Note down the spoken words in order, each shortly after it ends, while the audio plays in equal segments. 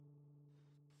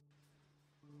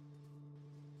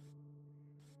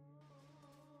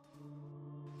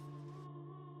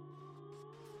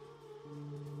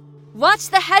Watch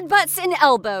the headbutts and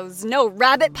elbows. No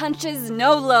rabbit punches,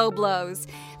 no low blows.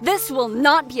 This will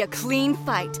not be a clean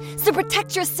fight, so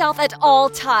protect yourself at all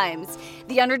times.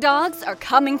 The underdogs are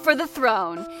coming for the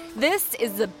throne. This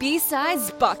is the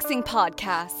B-Sides Boxing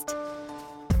Podcast.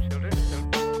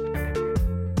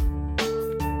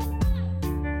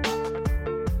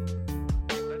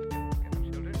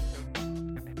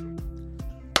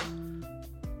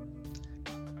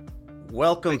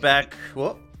 Welcome back.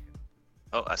 Whoa.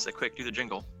 Oh, I said quick, do the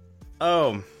jingle.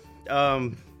 Oh,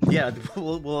 yeah,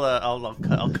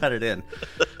 I'll cut it in.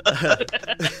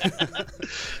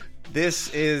 This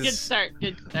is... Good start.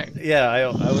 Yeah, I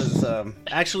was,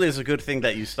 actually it's a good thing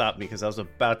that you stopped me, because I was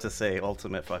about to say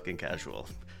Ultimate Fucking Casual.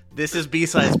 This is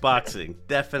B-Sides Boxing,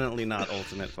 definitely not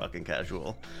Ultimate Fucking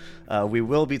Casual. We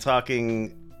will be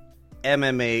talking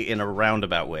MMA in a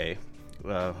roundabout way,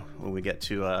 when we get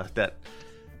to,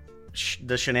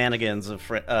 the shenanigans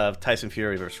of Tyson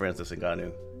Fury versus Francis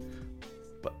Ngannou.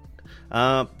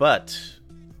 But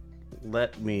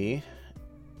let me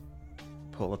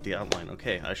pull up the outline.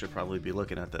 Okay, I should probably be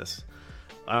looking at this.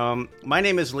 My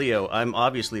name is Leo. I'm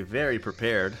obviously very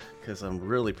prepared because I'm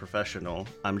really professional.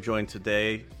 I'm joined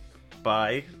today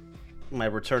by my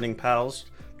returning pals,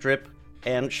 Drip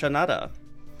and Shanata.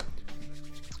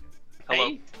 Hello.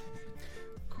 Hey.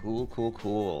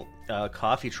 Cool.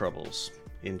 Coffee troubles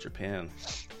in Japan.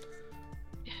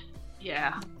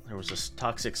 Yeah. There was a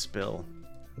toxic spill.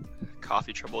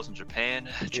 Coffee troubles in Japan,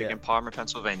 chicken parm in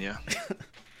Pennsylvania.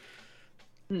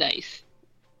 Nice.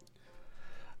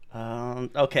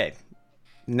 Okay.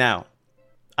 Now,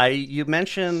 you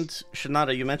mentioned,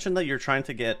 Shanata, you mentioned that you're trying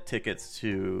to get tickets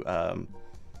to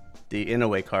the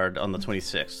Inoue card on the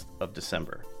 26th of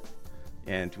December.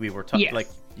 And we were talking,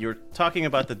 Yes. you were talking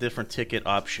about the different ticket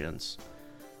options.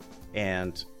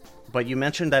 But you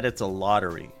mentioned that it's a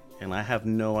lottery, and I have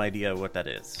no idea what that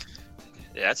is.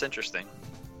 Yeah, that's interesting.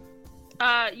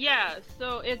 Yeah,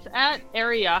 so it's at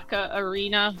Ariaka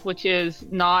Arena, which is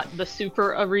not the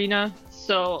Super Arena.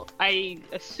 So I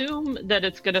assume that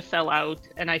it's going to sell out,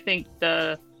 and I think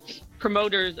the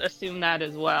promoters assume that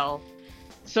as well.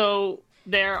 So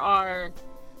there are,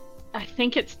 I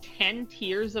think it's 10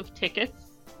 tiers of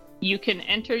tickets. You can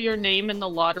enter your name in the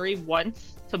lottery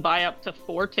once to buy up to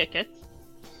 4 tickets.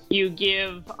 You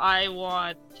give, I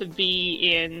want to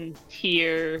be in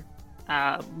tier,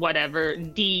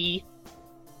 D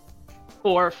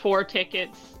for 4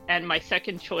 tickets, and my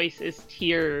second choice is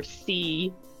tier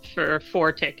C for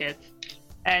 4 tickets.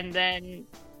 And then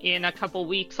in a couple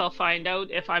weeks, I'll find out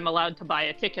if I'm allowed to buy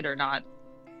a ticket or not.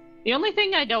 The only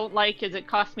thing I don't like is it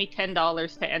costs me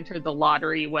 $10 to enter the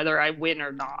lottery, whether I win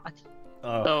or not.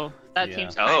 Oh, So that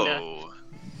seems kind of...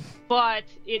 But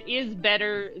it is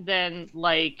better than,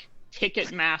 like,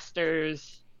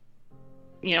 Ticketmaster's,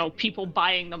 people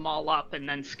buying them all up and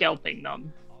then scalping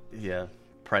them. Yeah,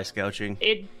 price gouging.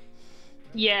 It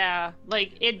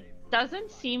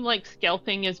doesn't seem like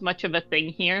scalping is much of a thing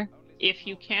here. If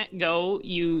you can't go,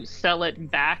 you sell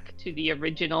it back to the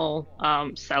original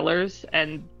sellers,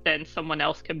 and then someone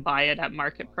else can buy it at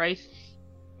market price.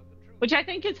 Which I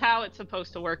think is how it's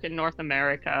supposed to work in North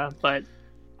America, but...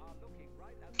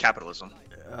 Capitalism.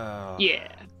 Yeah.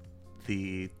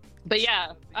 But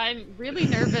yeah, I'm really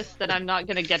nervous that I'm not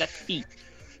going to get a seat.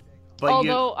 But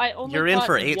Although I only you're in got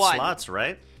for 8 one. slots,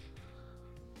 right?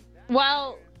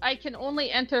 Well, I can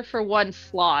only enter for 1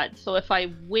 slot, so if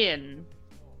I win...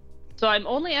 So I'm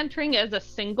only entering as a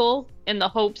single in the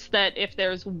hopes that if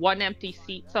there's 1 empty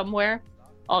seat somewhere,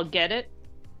 I'll get it.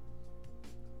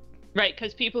 Right,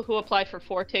 because people who apply for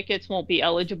 4 tickets won't be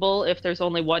eligible if there's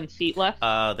only 1 seat left.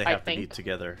 They have to be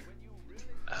together.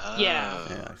 Yeah,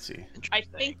 I see. I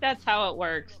think that's how it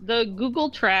works. The Google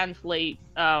Translate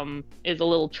is a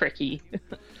little tricky.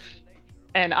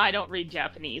 And I don't read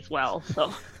Japanese well,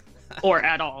 so... or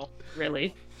at all,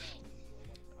 really.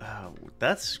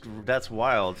 That's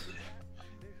wild.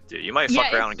 Dude, you might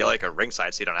fuck around and get like a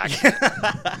ringside seat on accident.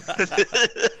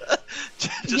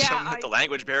 Just from the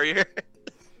language barrier.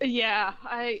 Yeah,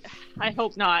 I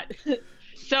hope not.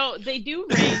 So they do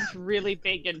range really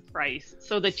big in price.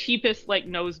 So the cheapest like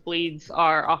nosebleeds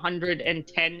are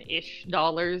 $110-ish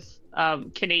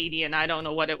Canadian. I don't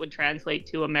know what it would translate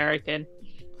to American.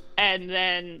 And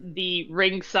then the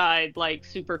ringside like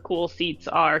super cool seats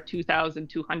are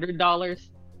 $2,200.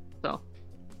 So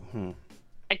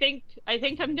I think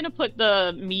I'm gonna put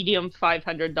the medium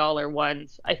 $500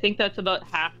 ones. I think that's about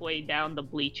halfway down the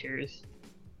bleachers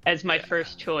as my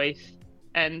first choice,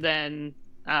 and then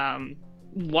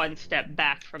 1 step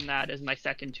back from that as my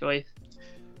second choice.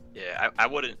 Yeah, I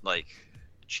wouldn't like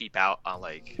cheap out on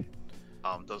like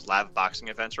those live boxing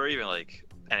events or even like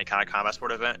any kind of combat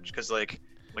sport event, because like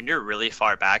when you're really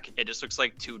far back, it just looks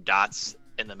like two dots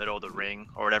in the middle of the ring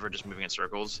or whatever, just moving in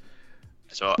circles.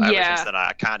 So ever since then,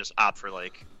 I kind of just opt for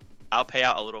like, I'll pay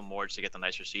out a little more just to get the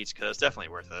nicer seats, because it's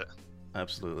definitely worth it.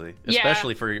 Absolutely, Yeah,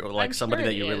 especially for like I'm somebody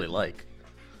sure that you it really is. like.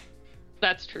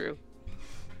 That's true.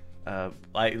 I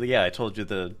told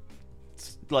you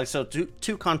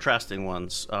two contrasting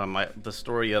ones. The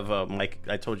story of Mike.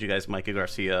 I told you guys Mikey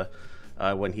Garcia.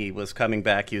 When he was coming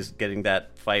back, he was getting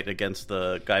that fight against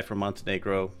the guy from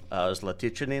Montenegro,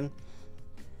 Zlaticanin.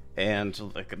 And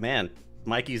like, man,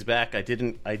 Mikey's back. I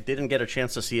didn't get a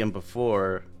chance to see him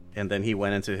before, and then he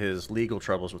went into his legal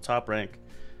troubles with Top Rank.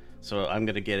 So I'm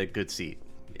gonna get a good seat,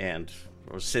 and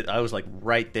I was like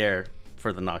right there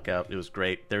for the knockout. It was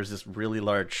great. There's this really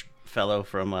large fellow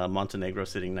from Montenegro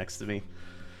sitting next to me.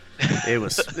 It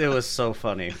was so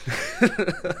funny.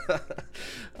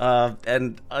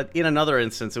 And in another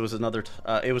instance, it was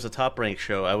a Top Rank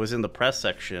show. I was in the press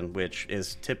section, which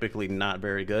is typically not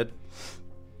very good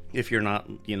if you're not,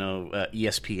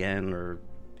 ESPN or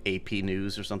AP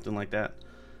News or something like that.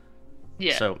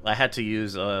 Yeah. So I had to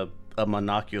use a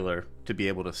monocular to be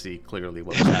able to see clearly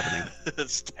what was happening.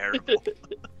 That's terrible.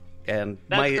 And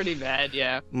That's pretty bad,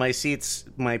 yeah. My seats,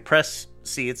 my press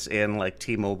seats in like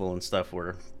T-Mobile and stuff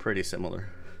were pretty similar.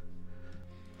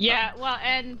 Yeah, well,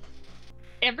 and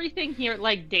everything here,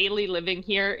 like daily living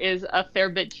here, is a fair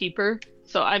bit cheaper.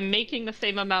 So I'm making the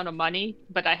same amount of money,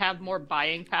 but I have more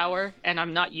buying power, and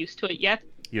I'm not used to it yet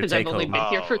because I've only been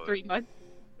here for 3 months.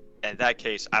 In that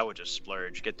case, I would just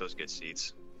splurge, get those good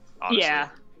seats. Honestly.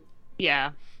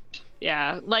 Yeah.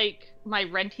 Like my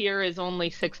rent here is only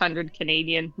 600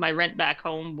 Canadian. My rent back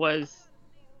home was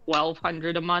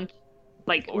 1,200 a month,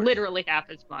 like literally half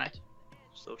as much.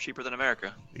 Still cheaper than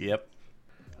America. Yep.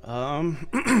 All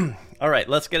right,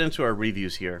 let's get into our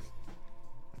reviews here.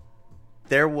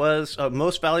 There was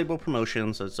Most Valuable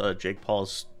Promotions. It's Jake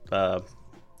Paul's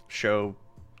show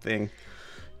thing.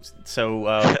 So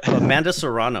Amanda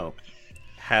Serrano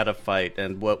had a fight,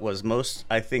 and what was most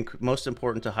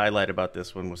important to highlight about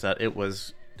this one was that it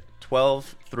was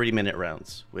 12 3-minute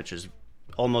rounds, which is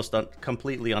almost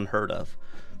completely unheard of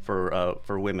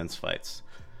for women's fights.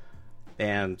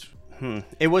 And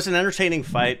it was an entertaining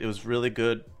fight. It was really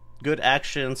good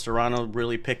action. Serrano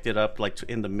really picked it up like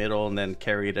in the middle and then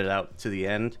carried it out to the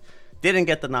end. Didn't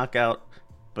get the knockout,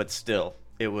 but still,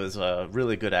 it was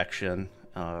really good action.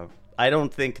 I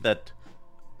don't think that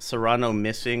Serrano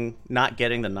not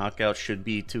getting the knockout should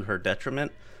be to her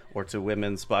detriment or to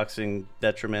women's boxing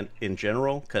detriment in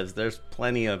general, because there's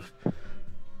plenty of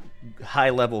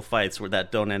high-level fights where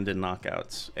that don't end in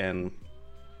knockouts. And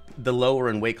the lower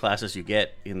in weight classes you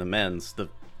get in the men's, the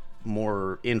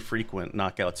more infrequent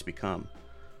knockouts become,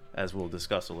 as we'll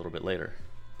discuss a little bit later.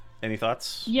 Any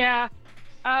thoughts? Yeah.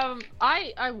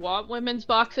 I want women's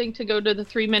boxing to go to the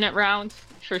 3-minute rounds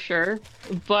for sure,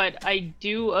 but I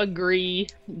do agree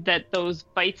that those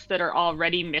fights that are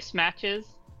already mismatches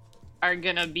are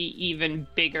gonna be even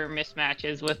bigger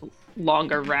mismatches with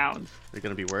longer rounds. They're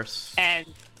gonna be worse. And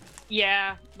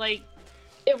yeah, like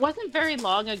it wasn't very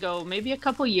long ago, maybe a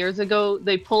couple years ago,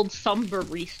 they pulled some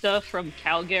barista from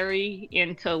Calgary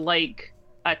into like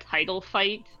a title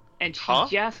fight, and she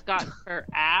just got her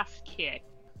ass kicked.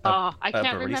 I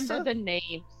can't remember the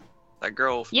names. That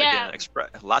girl making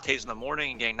lattes in the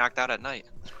morning and getting knocked out at night.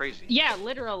 It's crazy. Yeah,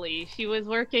 literally. She was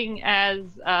working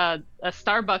as a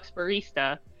Starbucks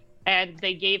barista, and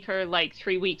they gave her like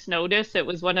 3 weeks notice. It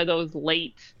was one of those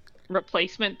late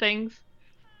replacement things.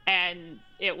 And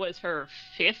it was her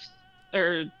 5th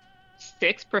or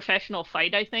 6th professional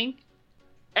fight, I think.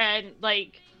 And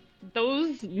like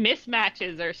those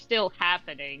mismatches are still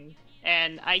happening.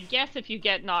 And I guess if you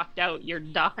get knocked out, you're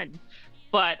done.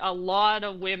 But a lot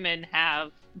of women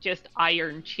have just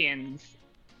iron chins.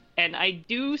 And I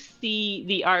do see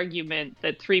the argument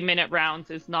that 3-minute rounds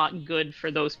is not good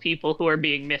for those people who are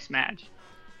being mismatched.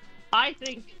 I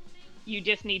think you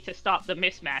just need to stop the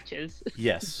mismatches.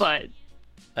 Yes. But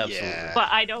absolutely. Yeah. But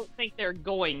I don't think they're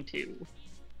going to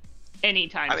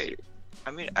anytime soon.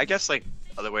 I mean, I guess like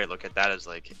other way to look at that is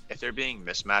like if they're being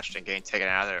mismatched and getting taken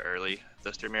out of there early,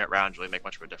 those 3-minute rounds really make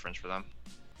much of a difference for them.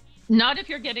 Not if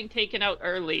you're getting taken out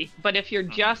early, but if you're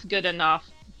just good enough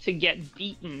to get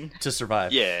beaten to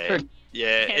survive. Yeah,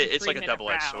 it's like a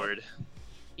double-edged sword.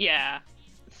 Yeah.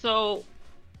 So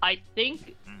I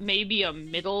think maybe a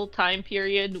middle time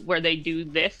period where they do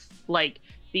this, like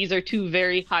these are two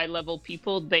very high-level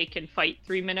people, they can fight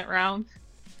 3-minute rounds.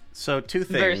 So 2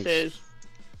 things. Versus...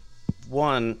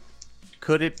 One,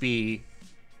 could it be,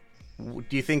 do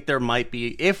you think there might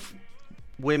be, if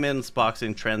women's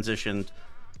boxing transitioned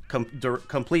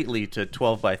completely to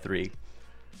 12 by 3,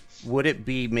 would it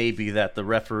be maybe that the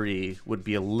referee would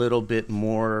be a little bit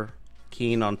more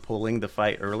keen on pulling the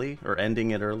fight early or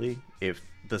ending it early if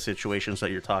the situations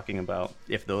that you're talking about,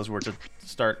 if those were to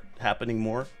start happening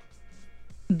more?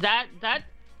 That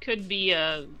could be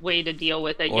a way to deal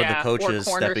with it. Or the coaches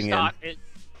or corner stepping stock in. It.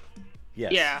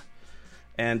 Yes. Yeah.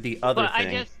 And the other but thing...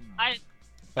 I guess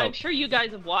I'm sure you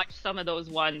guys have watched some of those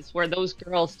ones where those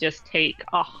girls just take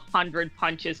 100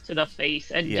 punches to the face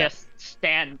and just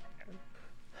stand there.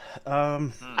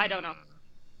 I don't know.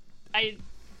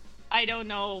 I don't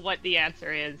know what the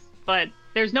answer is, but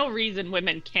there's no reason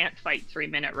women can't fight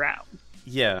 3-minute rounds.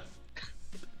 Yeah.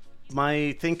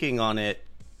 My thinking on it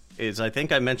is, I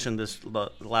think I mentioned this the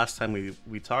last time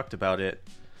we talked about it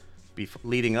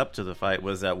leading up to the fight,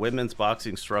 was that women's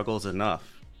boxing struggles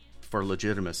enough for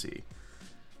legitimacy.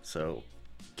 So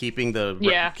keeping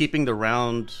the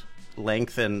round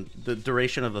length and the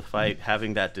duration of the fight,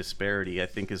 having that disparity, I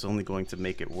think is only going to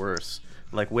make it worse.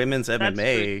 Like women's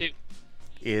MMA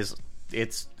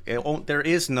there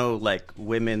is no like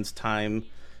women's time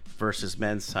versus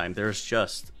men's time. There's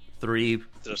just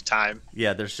There's time.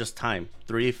 Yeah, there's just time.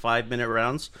 3 5-minute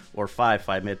rounds or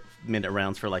 5-minute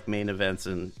rounds for like main events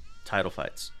and title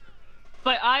fights.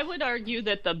 But I would argue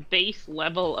that the base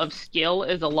level of skill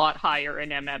is a lot higher in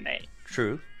MMA.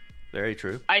 True. Very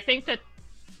true. I think that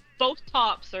both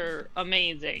tops are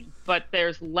amazing, but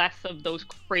there's less of those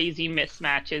crazy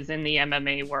mismatches in the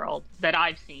MMA world that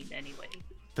I've seen anyway.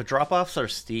 The drop-offs are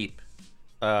steep.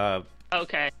 Okay.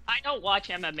 I don't watch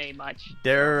MMA much.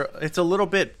 It's a little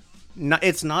bit...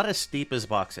 It's not as steep as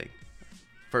boxing,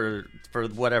 for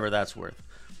whatever that's worth.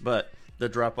 But the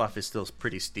drop-off is still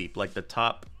pretty steep. Like the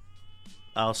top...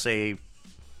 I'll say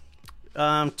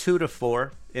 2 to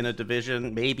 4 in a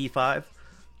division, maybe 5,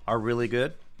 are really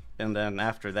good, and then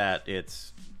after that,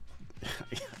 it's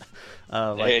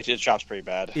it drops pretty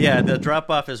bad. Yeah, the drop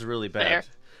off is really bad.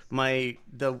 Fair.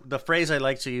 The phrase I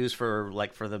like to use for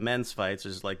the men's fights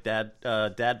is like dad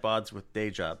bods with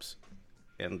day jobs,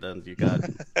 and then you got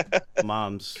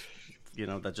moms,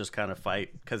 that just kind of fight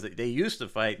because they used to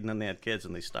fight and then they had kids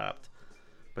and they stopped,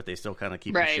 but they still kind of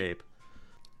keep in shape.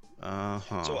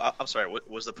 So I'm sorry.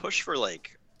 Was the push for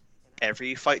like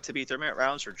every fight to be 3-minute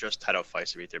rounds, or just title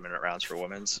fights to be 3-minute rounds for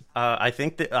women's? I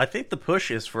think the push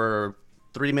is for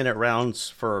 3-minute rounds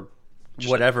for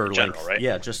whatever in general, right?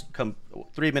 Yeah, just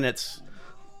 3 minutes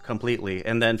completely,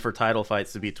 and then for title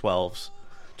fights to be 12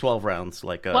 rounds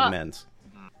like men's.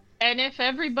 And if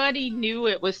everybody knew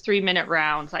it was 3-minute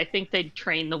rounds, I think they'd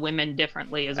train the women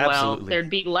differently as well.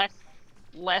 There'd be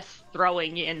less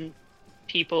throwing in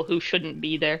people who shouldn't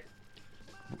be there.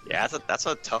 Yeah, that's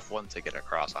a tough one to get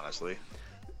across, honestly.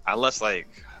 Unless, like,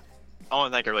 the only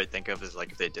thing I can really think of is,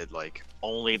 like, if they did, like,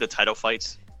 only the title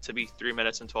fights to be 3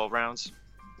 minutes and 12 rounds.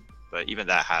 But even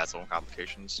that has its own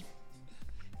complications.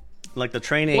 Like, the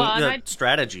training,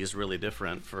 strategy is really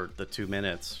different for the 2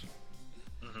 minutes.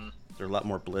 Mm-hmm. There are a lot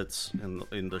more blitz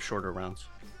in the shorter rounds.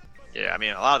 Yeah, I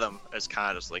mean, a lot of them is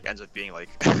kind of just, like, ends up being, like,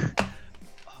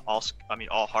 all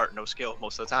heart, no skill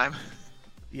most of the time.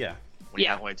 Yeah. When you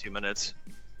have only 2 minutes.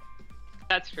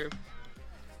 That's true.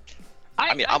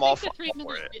 I mean, I'm all for the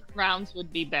 3-minute it. rounds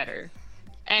would be better,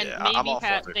 and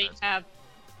maybe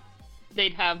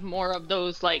they'd have more of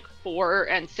those like 4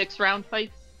 and 6 round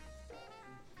fights.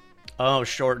 Oh,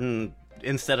 shorten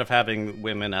instead of having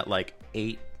women at like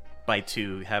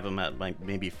 8x2, have them at like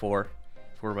maybe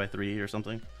 4x3 or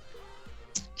something.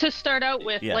 To start out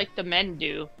with, like the men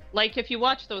do. Like if you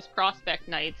watch those prospect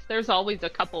nights, there's always a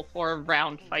couple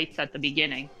 4-round fights at the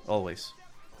beginning. Always.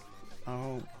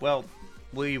 Oh, well,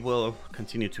 we will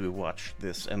continue to watch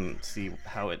this and see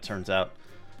how it turns out.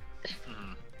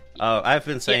 I've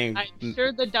been saying... Yeah, I'm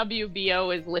sure the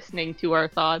WBO is listening to our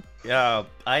thoughts. Yeah,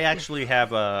 I actually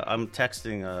have I'm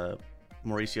texting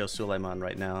Mauricio Suleiman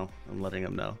right now. I'm letting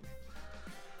him know.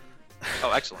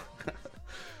 Oh, excellent.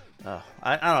 I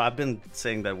don't know. I've been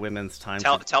saying that women's time...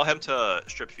 Tell him to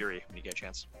strip Fury when you get a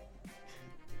chance.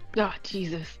 Oh,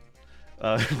 Jesus.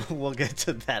 We'll get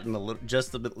to that in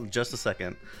just a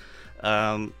second.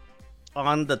 On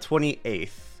the 28th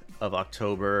of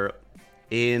October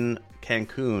in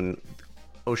Cancun,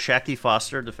 O'Shaquie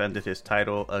Foster defended his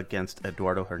title against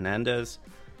Eduardo Hernandez.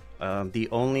 The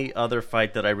only other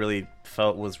fight that I really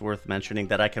felt was worth mentioning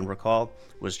that I can recall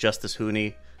was Justice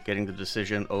Hooney getting the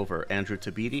decision over Andrew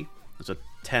Tabiti. It was a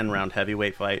 10-round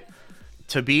heavyweight fight.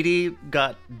 Tabiti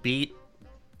got beat.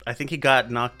 I think he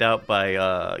got knocked out by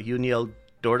Uniel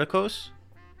Dordicos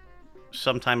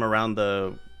sometime around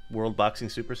the World Boxing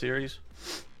Super Series.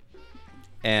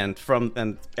 And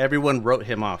everyone wrote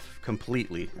him off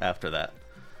completely after that.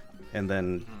 And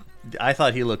then I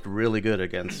thought he looked really good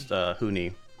against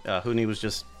Hooney. Huni was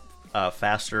just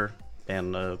faster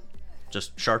and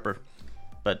just sharper.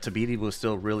 But Tabiti was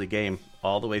still really game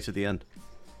all the way to the end.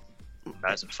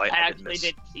 That's a fight I actually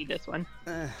didn't see this one.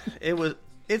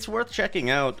 It's worth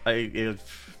checking out.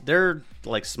 They're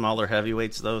like smaller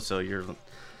heavyweights though, so you're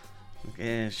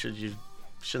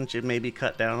shouldn't you maybe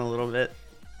cut down a little bit,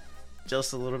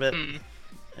 just a little bit,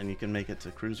 and you can make it to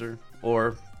cruiser,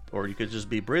 or you could just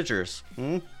be bridgers.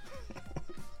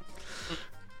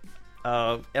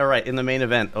 All right, in the main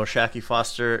event, O'Shaquie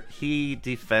Foster, he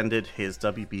defended his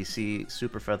WBC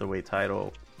Super Featherweight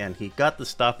title, and he got the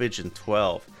stoppage in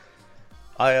 12.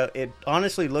 It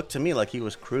honestly looked to me like he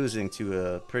was cruising to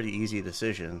a pretty easy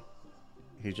decision.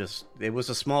 It was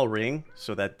a small ring,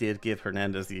 so that did give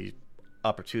Hernandez the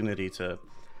opportunity to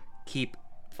keep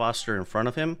Foster in front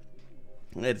of him.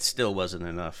 It still wasn't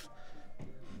enough.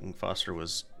 And Foster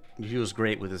was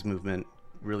great with his movement,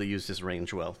 really used his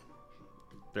range well.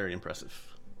 Very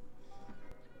impressive.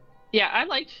 Yeah, I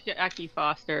like O'Shaquie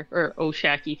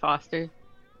Foster.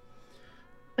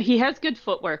 He has good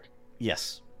footwork.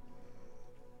 Yes.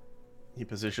 He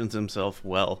positions himself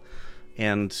well,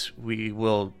 and we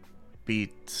will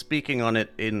be speaking on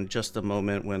it in just a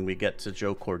moment when we get to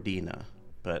Joe Cordina.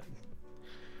 But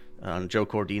Joe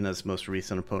Cordina's most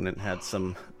recent opponent had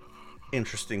some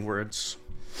interesting words.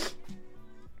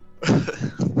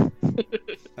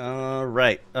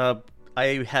 Right.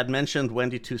 I had mentioned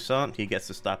Wendy Toussaint. He gets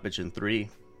a stoppage in 3,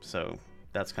 so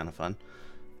that's kind of fun.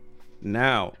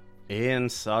 Now, in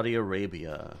Saudi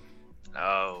Arabia.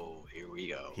 Oh,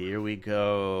 here we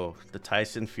go. The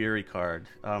Tyson Fury card.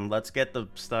 Let's get the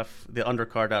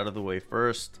undercard out of the way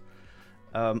first.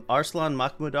 Arslan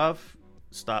Makhmudov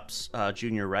stops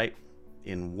Junior Wright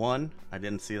in 1. I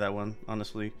didn't see that one,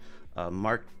 honestly.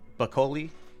 Mark Bakoli,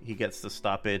 he gets the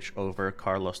stoppage over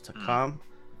Carlos Takam.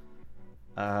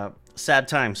 Sad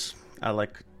times. I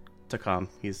like Takam.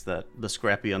 He's the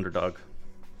scrappy underdog.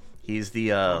 He's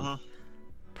the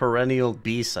perennial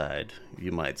B-side,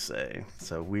 you might say.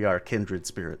 So we are kindred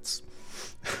spirits.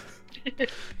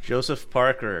 Joseph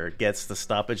Parker gets the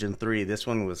stoppage in 3. This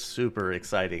one was super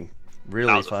exciting.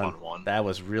 Really fun. A fun one. That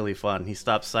was really fun. He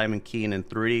stopped Simon Keane in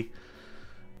 3.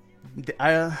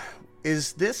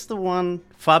 Is this the one?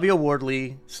 Fabio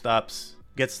Wardley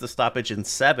gets the stoppage in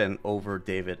 7 over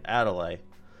David Adelaide.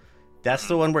 That's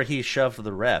the one where he shoved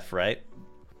the ref, right?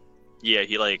 Yeah,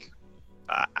 he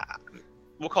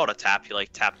we'll call it a tap. He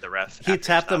tapped the ref. He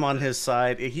tapped him on his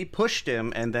side. He pushed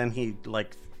him, and then he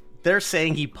they're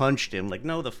saying he punched him.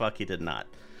 No, the fuck he did not.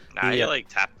 Nah, he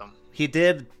tapped him. He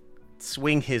did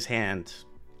swing his hand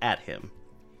at him,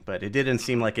 but it didn't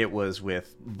seem like it was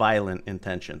with violent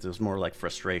intentions. It was more like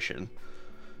frustration.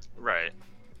 Right.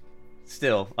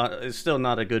 Still, it's still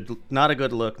not a good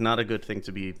look. Not a good thing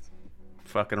to be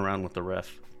fucking around with the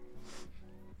ref.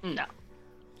 No.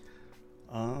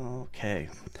 Okay,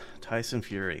 Tyson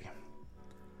Fury.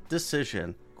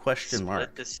 Decision? Question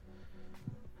mark.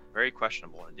 Very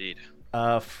questionable indeed.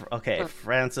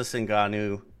 Francis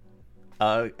Ngannou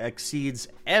exceeds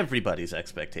everybody's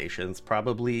expectations,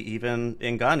 probably even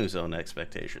Ngannou's own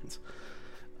expectations.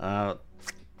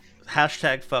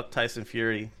 Hashtag fuck Tyson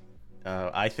Fury.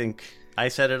 I think I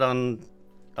said it on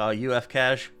UF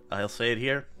Cash. I'll say it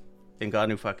here.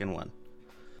 Ngannou fucking won.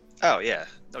 Oh yeah,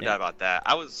 no doubt about that.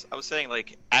 I was saying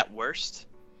at worst,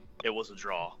 it was a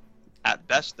draw. At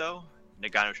best though,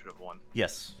 Ngannou should have won.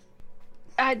 Yes.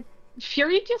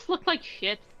 Fury just looked like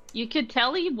shit. You could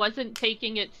tell he wasn't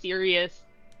taking it serious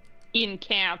in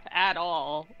camp at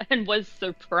all, and was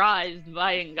surprised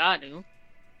by Ngannou.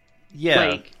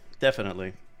 Yeah,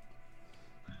 definitely.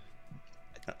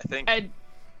 I think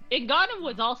Ngannou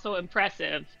was also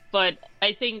impressive, but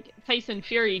I think Tyson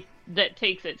Fury that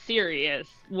takes it serious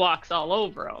walks all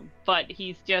over him, but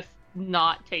he's just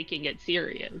not taking it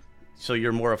serious. So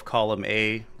you're more of column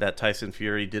A, that Tyson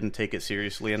Fury didn't take it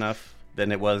seriously enough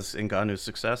than it was Ngannou's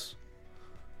success?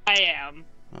 I am.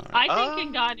 Right. I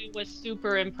think Ngannou was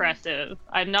super impressive.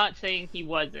 I'm not saying he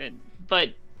wasn't, but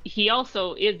he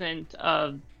also isn't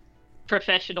a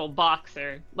professional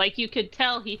boxer. You could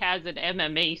tell he has an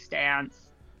MMA stance,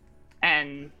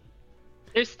 and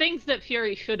there's things that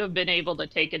Fury should have been able to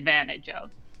take advantage of.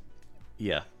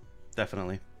 Yeah,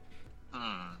 definitely.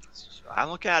 I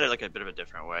look at it a bit of a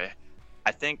different way.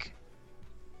 I think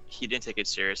he didn't take it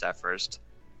serious at first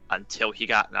until he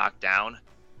got knocked down,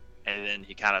 and then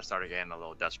he kind of started getting a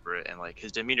little desperate, and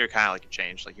his demeanor kind of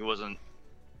changed. He wasn't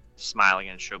smiling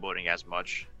and showboating as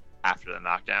much after the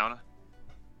knockdown,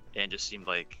 and just seemed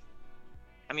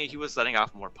he was letting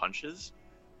off more punches,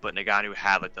 but Ngannou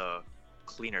had the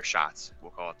cleaner shots,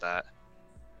 we'll call it that.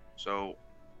 So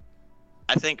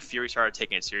I think Fury started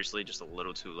taking it seriously just a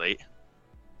little too late.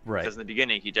 Right. Because in the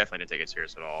beginning, he definitely didn't take it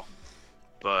serious at all.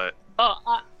 But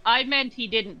I meant he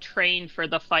didn't train for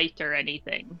the fight or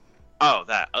anything. oh,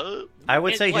 that. I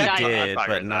would say he did, I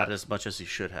but not that. as much as he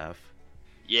should have.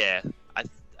 Yeah,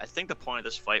 I think the point of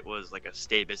this fight was like a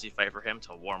stay busy fight for him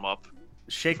to warm up.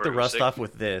 Shake the rust off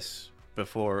with this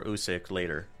before Usyk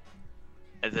later.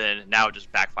 And then now it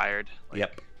just backfired. Like,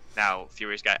 yep. Now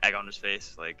Fury's got egg on his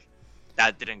face. Like,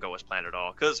 that didn't go as planned at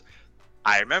all. Because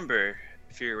I remember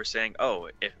Fury was saying, oh,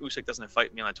 if Usyk doesn't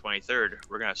fight me on the 23rd,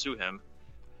 we're going to sue him.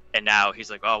 And now he's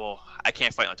like, oh, well, I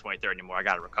can't fight on the 23rd anymore. I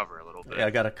got to recover a little bit. Yeah, I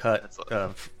got to cut.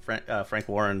 Frank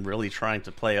Warren really trying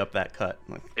to play up that cut.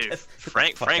 Dude,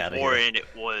 Frank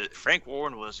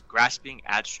Warren was grasping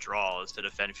at straws to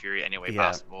defend Fury any way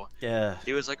possible. Yeah.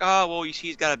 He was like, oh, well, you see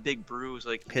he's got a big bruise.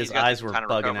 Like his eyes were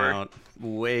bugging out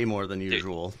way more than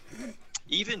usual.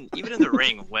 Even in the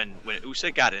ring, when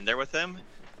Usyk got in there with him,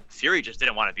 Fury just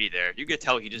didn't want to be there. You could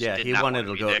tell he just did not want to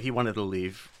be there. He wanted to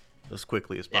leave as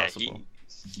quickly as possible.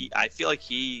 I feel like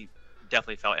he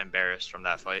definitely felt embarrassed from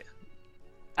that fight.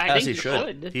 As he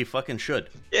should. He fucking should.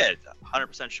 Yeah,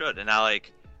 100% should. And now,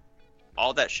 like,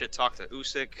 all that shit talk to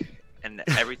Usyk and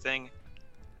everything,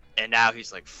 and now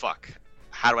he's like, fuck,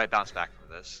 how do I bounce back from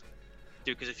this?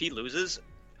 Dude, because if he loses,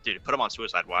 dude, put him on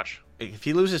suicide watch. If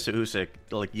he loses to Usyk,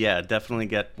 like, yeah, definitely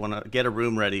get a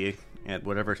room ready at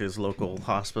whatever his local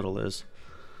hospital is.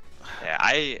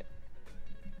 Yeah,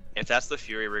 if that's the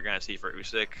Fury we're going to see for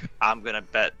Usyk, I'm going to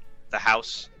bet the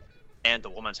house and the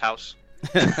woman's house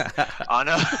on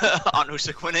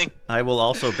Usyk winning. I will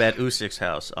also bet Usyk's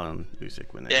house on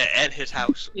Usyk winning. Yeah, and his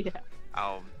house. Yeah.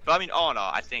 But I mean, all in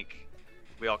all, I think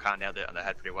we all kind of nailed it on the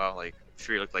head pretty well. Like,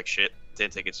 Fury looked like shit,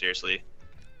 didn't take it seriously.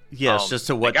 Yes, just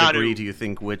to what degree do you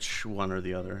think which one or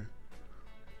the other?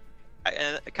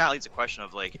 And it kind of leads to the question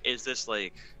of, like, is this,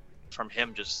 like, from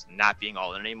him just not being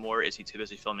all in anymore? Is he too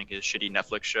busy filming his shitty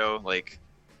Netflix show? Like,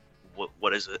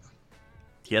 what is it?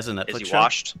 He has a Netflix show? Is he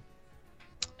washed?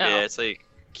 Oh. Yeah, it's like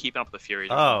Keeping Up with the Fury.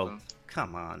 Oh,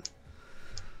 come on.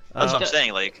 That's what I'm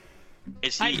saying. Like,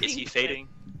 is he fading?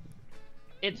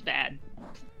 It's bad.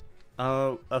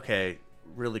 Oh, okay.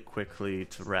 Really quickly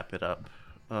to wrap it up.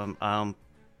 All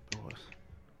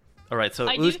right, so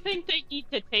I do think they need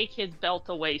to take his belt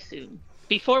away soon.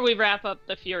 Before we wrap up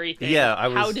the Fury thing,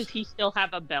 how does he still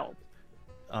have a belt?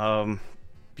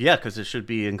 Yeah, because it should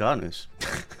be Ngannou's.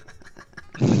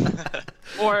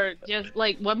 Or just,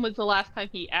 like, when was the last time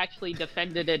he actually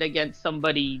defended it against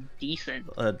somebody decent?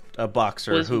 A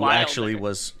boxer who actually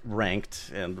was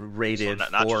ranked and rated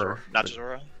for... Not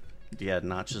Chisora? Yeah,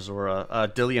 not Chisora.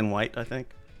 Dillian White, I think.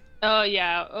 Oh,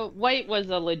 yeah. White was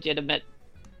a legitimate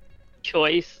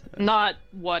choice. Not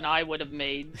one I would have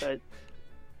made, but...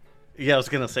 Yeah, I was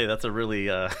going to say, that's a really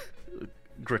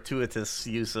gratuitous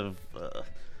use of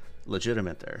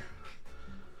legitimate there.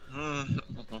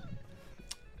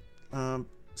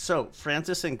 So,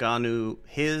 Francis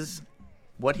Ngannou,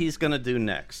 what he's going to do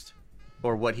next,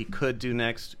 or what he could do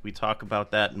next, we talk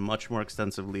about that much more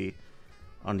extensively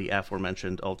on the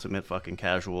aforementioned Ultimate Fucking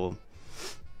Casual,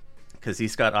 because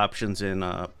he's got options in,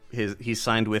 he's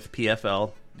signed with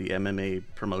PFL, the MMA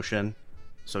promotion,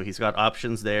 so he's got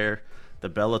options there. The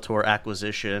Bellator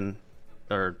acquisition,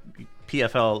 or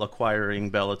PFL acquiring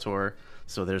Bellator,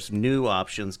 so there's new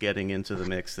options getting into the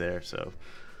mix there. So,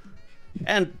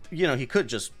 and he could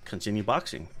just continue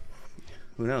boxing.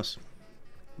 Who knows?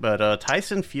 But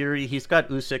Tyson Fury, he's got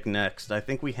Usyk next. I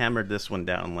think we hammered this one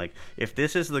down. Like, if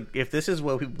this is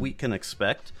what we can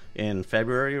expect in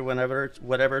February or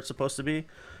whatever it's supposed to be,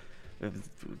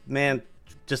 man,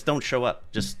 just don't show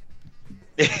up. Just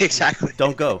exactly,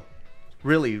 don't go.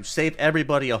 Really, save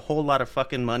everybody a whole lot of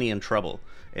fucking money and trouble,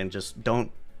 and just don't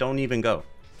even go.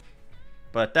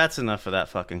 But that's enough of that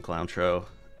fucking clown show.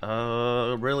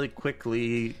 Really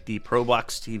quickly, the Pro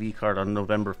Box TV card on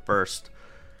November 1st.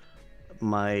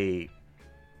 My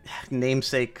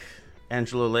namesake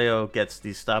Angelo Leo gets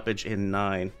the stoppage in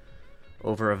 9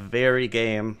 over a very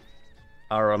game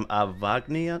Aram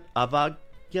Avagyan.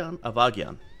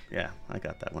 Yeah, I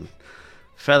got that one.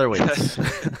 Featherweights.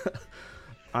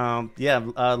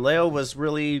 Leo was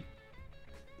really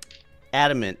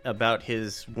adamant about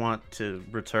his want to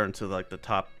return to, like, the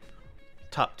top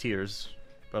tiers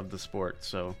of the sport.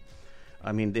 So,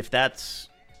 I mean, if that's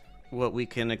what we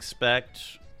can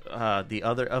expect, the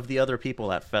other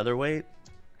people at featherweight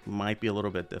might be a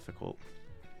little bit difficult.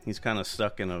 He's kind of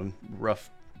stuck in a rough.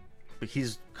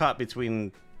 He's caught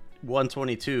between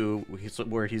 122,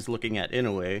 where he's looking at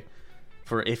Inoue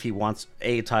for if he wants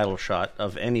a title shot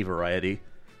of any variety,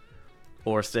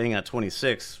 or staying at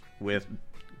 26 with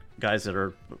guys that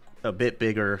are a bit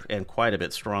bigger and quite a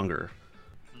bit stronger.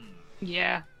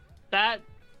 Yeah, that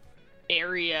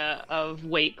area of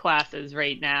weight classes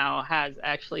right now has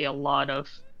actually a lot of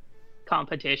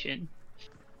competition.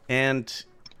 And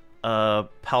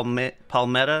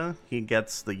Palmetta, he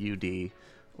gets the UD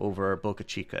over Boca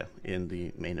Chica in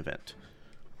the main event.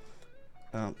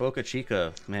 Boca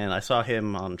Chica, man, I saw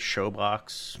him on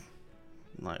Showbox.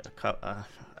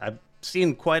 I've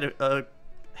seen quite a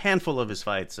handful of his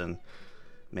fights, and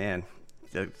man,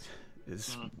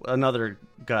 is another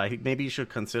guy. Maybe you should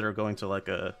consider going to like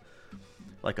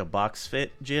a box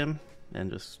fit gym and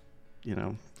just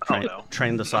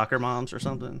train the soccer moms or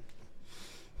something.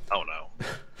 Oh no!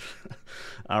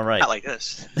 All right, not like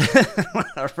this.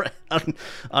 All right,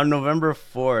 on November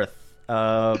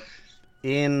 4th,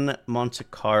 in Monte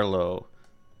Carlo,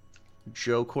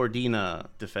 Joe Cordina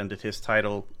defended his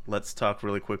title. Let's talk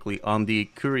really quickly on the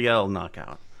Curiel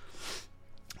knockout.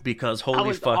 Because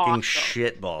holy fucking awesome.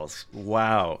 Shitballs.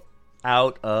 Wow.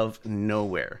 Out of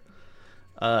nowhere.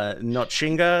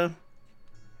 Nochinga,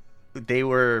 they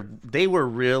were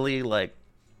really like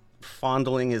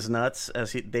fondling his nuts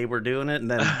as they were doing it, and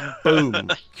then boom,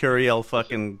 Curiel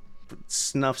fucking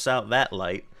snuffs out that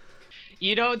light.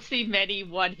 You don't see many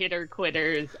one-hitter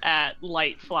quitters at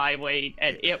light flyweight,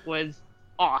 and it was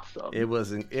awesome. It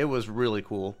was really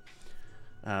cool.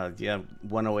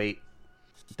 108.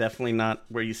 Definitely not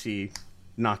where you see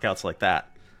knockouts like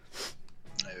that.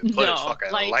 Put his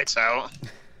fucking lights out.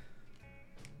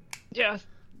 Just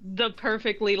the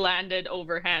perfectly landed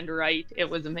overhand right. It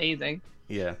was amazing.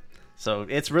 Yeah. So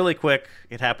it's really quick.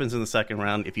 It happens in the second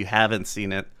round. If you haven't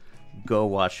seen it, go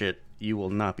watch it. You will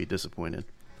not be disappointed.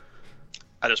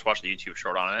 I just watched the YouTube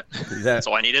short on it. That's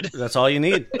all I needed. That's all you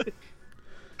need.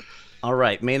 All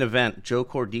right, main event. Joe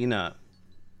Cordina.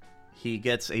 He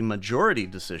gets a majority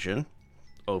decision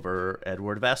over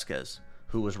Edward Vasquez,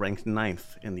 who was ranked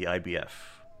 9th in the IBF.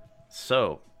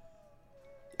 So,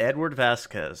 Edward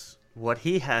Vasquez, what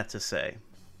he had to say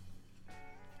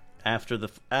after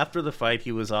the fight,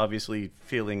 he was obviously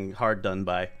feeling hard done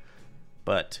by,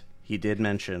 but he did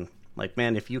mention, like,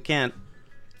 man, if you can't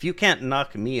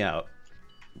knock me out,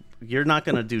 you're not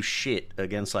gonna do shit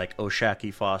against like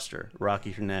O'Shaquie Foster,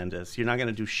 Rocky Hernandez. You're not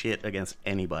gonna do shit against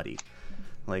anybody.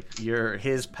 Like your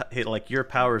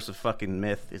power is a fucking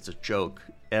myth. It's a joke.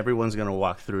 Everyone's gonna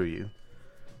walk through you.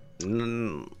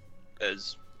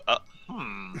 That's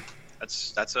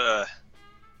a.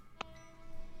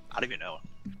 I don't even know.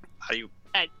 How do you?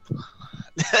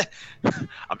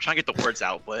 I'm trying to get the words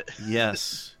out, but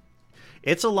yes,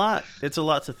 it's a lot. It's a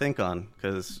lot to think on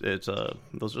because it's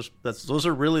those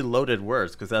are really loaded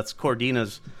words because that's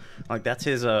Cordina's, like that's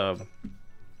his I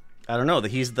don't know,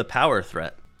 that he's the power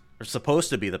threat. Or supposed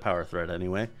to be the power threat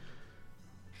anyway.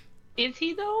 Is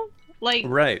he though? Like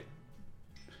right.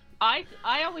 I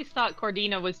always thought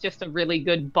Cordina was just a really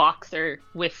good boxer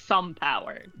with some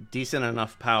power. Decent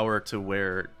enough power to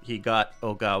where he got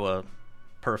Ogawa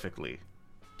perfectly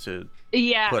to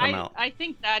put him out. I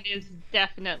think that is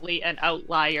definitely an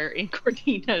outlier in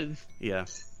Cordina's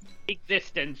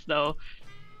existence though.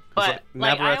 But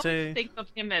like, I always think of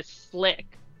him as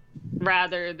slick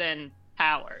rather than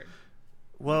power.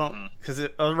 Well, because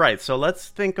right, so let's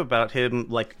think about him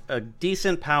like a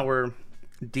decent power,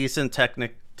 decent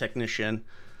technician.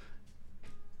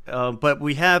 But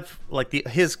we have like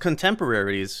his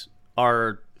contemporaries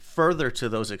are further to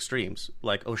those extremes.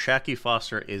 Like O'Shaquie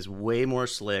Foster is way more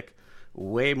slick,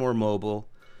 way more mobile,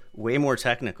 way more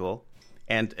technical,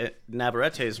 and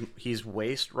Navarrete he's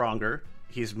way stronger.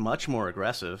 He's much more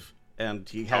aggressive, and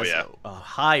he has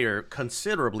a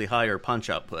considerably higher punch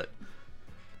output.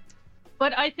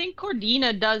 But I think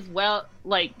Cordina does well.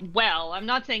 I'm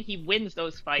not saying he wins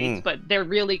those fights, but they're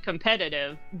really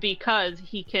competitive because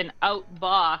he can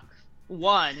outbox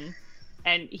one,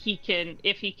 and if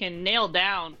he can nail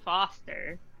down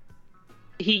Foster,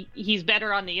 he's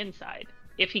better on the inside.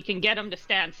 If he can get him to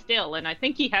stand still, and I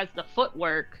think he has the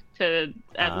footwork to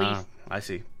at least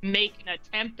make an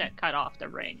attempt at cut off the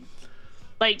ring.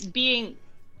 Like being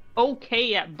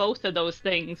okay at both of those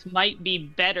things might be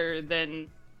better than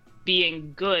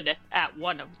being good at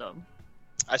one of them.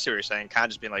 I see what you're saying. Kind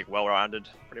of just being like well-rounded,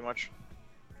 pretty much.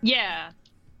 Yeah.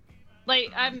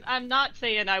 Like I'm not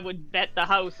saying I would bet the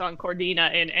house on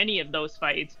Cordina in any of those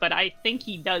fights, but I think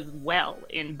he does well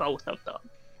in both of them.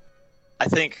 I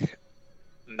think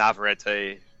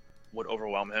Navarrete would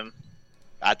overwhelm him.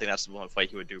 I think that's the one fight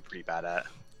he would do pretty bad at,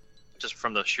 just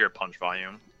from the sheer punch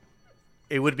volume.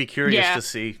 It would be curious to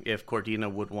see if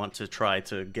Cordina would want to try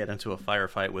to get into a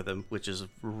firefight with him, which is a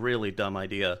really dumb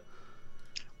idea.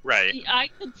 Right. I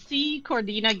could see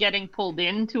Cordina getting pulled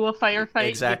into a firefight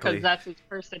Exactly. because that's his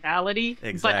personality.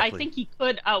 Exactly. But I think he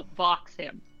could outbox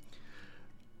him.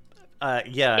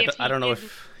 Yeah, I don't know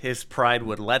if his pride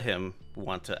would let him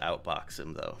want to outbox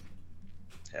him, though.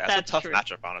 Yeah, that's a tough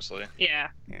matchup, honestly. Yeah.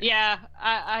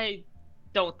 I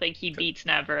don't think he beats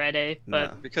Navarrete,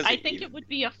 but because I think it would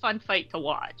be a fun fight to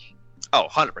watch. Oh,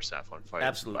 100% fun fight.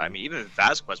 Absolutely. I mean, even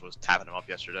Vasquez was tapping him up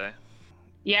yesterday.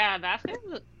 Yeah, Vasquez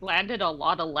landed a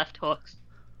lot of left hooks.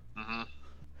 Mm-hmm.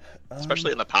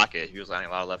 Especially in the pocket, he was landing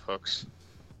a lot of left hooks.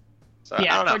 So,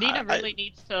 yeah, Cordina really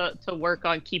needs to work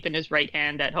on keeping his right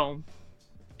hand at home.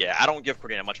 Yeah, I don't give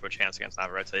Cordina much of a chance against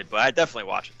Navarrete, but I definitely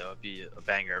watch it, though. It'd be a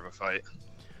banger of a fight.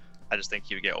 I just think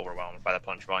he would get overwhelmed by the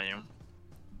punch volume.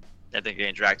 I think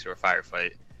getting dragged to a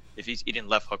firefight, if he's eating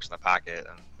left hooks in the pocket,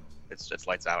 and it's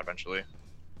lights out eventually.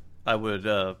 I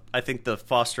think the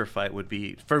Foster fight would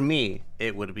be, for me,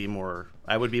 it would be more,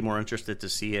 I would be more interested to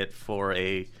see it for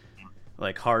a,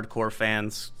 like, hardcore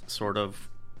fans sort of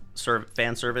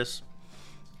fan service.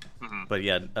 Mm-hmm. But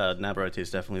yeah, Navarrete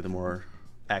is definitely the more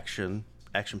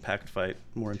action-packed fight,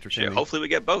 more entertaining. Shit, hopefully we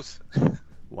get both.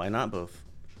 Why not both?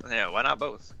 Yeah, why not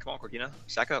both? Come on, Cordina,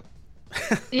 stack up.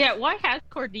 Yeah, why has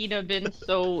Cordina been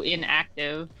so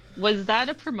inactive? Was that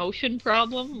a promotion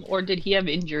problem, or did he have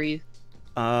injuries?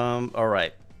 All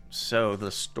right. So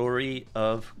the story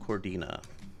of Cordina.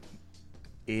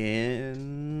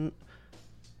 In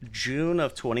June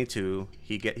of 22,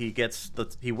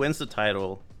 he wins the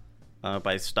title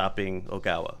by stopping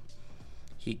Ogawa.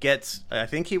 I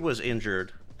think he was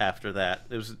injured after that.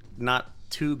 It was not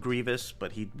too grievous,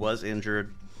 but he was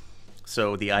injured.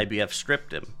 So the IBF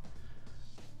stripped him.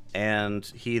 And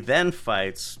he then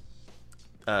fights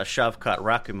Shavkat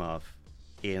Rakhimov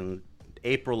in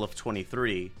April of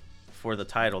 23 for the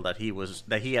title that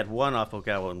he had won off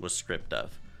Ogawa and was stripped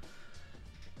of.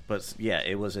 But yeah,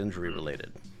 it was injury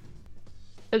related.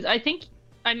 I think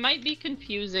I might be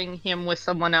confusing him with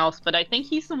someone else, but I think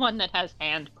he's the one that has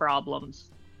hand problems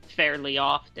fairly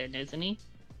often, isn't he?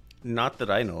 Not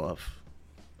that I know of.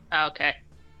 Okay.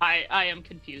 I am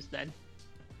confused then.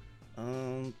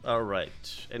 All right.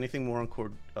 Anything more on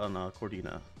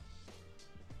Cordina?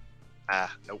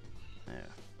 Nope. Yeah.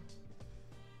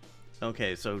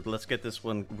 Okay, so let's get this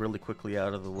one really quickly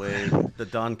out of the way. The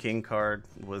Don King card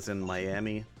was in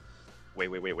Miami. Wait.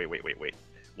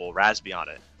 Will Raz be on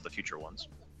it? The future ones.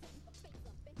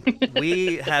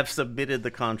 We have submitted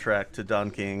the contract to Don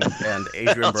King and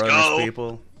Adrian Brothers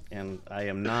people, and I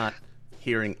am not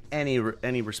hearing any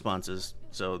responses.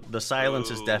 So the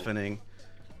silence is deafening.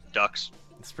 Ducks.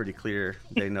 It's pretty clear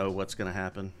they know what's going to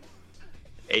happen.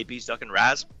 AB's ducking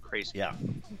Raz? Crazy. Yeah.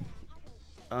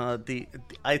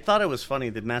 I thought it was funny.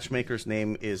 The matchmaker's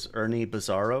name is Ernie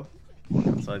Bizarro,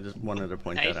 so I just wanted to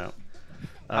point that out.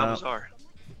 How bizarre.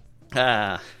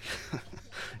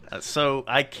 So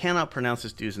I cannot pronounce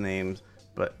this dude's name,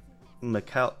 but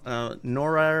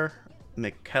Norar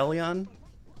Mikelian,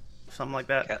 something like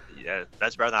that. Yeah,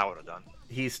 that's better than I would have done.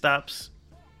 He stops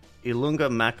Ilunga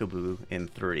Makabu in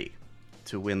 3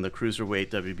 to win the Cruiserweight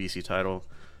WBC title.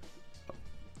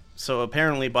 So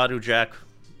apparently Badu Jack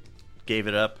gave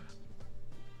it up.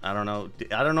 I don't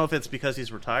know if it's because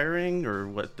he's retiring or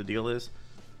what the deal is.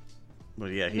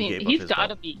 But yeah, gave up his he's got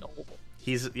to belt. be old.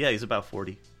 He's about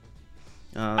 40.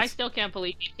 I still can't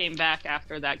believe he came back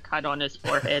after that cut on his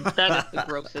forehead. That is the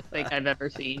grossest thing I've ever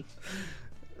seen.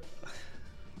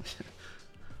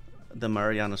 The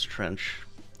Marianas Trench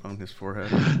on his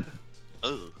forehead.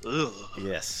 Ugh.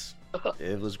 Yes,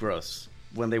 it was gross.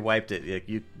 When they wiped it,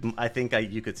 I think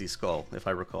you could see skull, if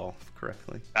I recall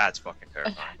correctly. That's fucking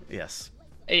terrifying. Yes.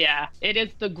 Yeah, it is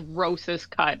the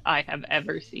grossest cut I have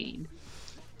ever seen.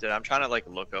 Dude, I'm trying to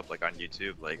look up on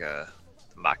YouTube the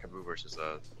Makabu versus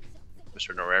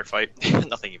Mr. Norer fight.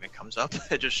 Nothing even comes up.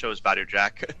 It just shows Badu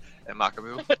Jack and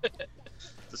Makabu.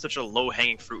 It's such a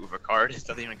low-hanging fruit of a card.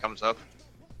 Nothing even comes up.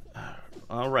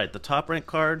 All right, the top ranked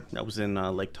card that was in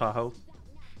Lake Tahoe.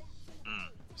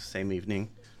 Same evening.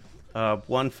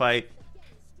 One fight,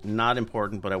 not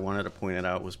important, but I wanted to point it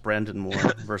out, was Brandon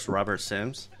Moore versus Robert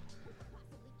Sims.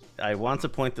 I want to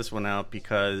point this one out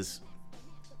because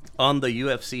on the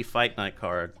UFC Fight Night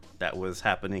card that was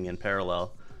happening in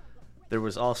parallel, there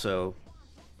was also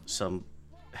some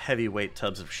heavyweight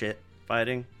tubs of shit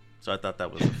fighting. So I thought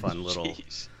that was a fun little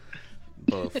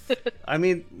both. I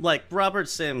mean, Robert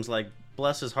Sims,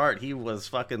 bless his heart, he was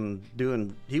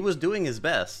doing his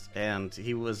best, and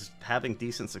he was having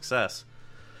decent success.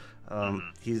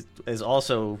 He is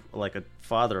also a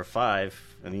father of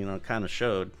 5, and kind of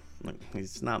showed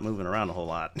he's not moving around a whole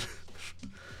lot.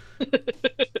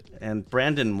 And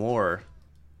Brandon Moore,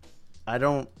 I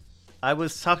don't I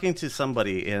was talking to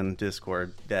somebody in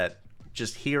Discord that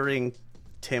just hearing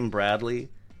Tim Bradley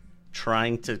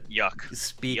trying to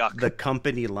speak the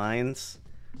company lines,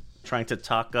 trying to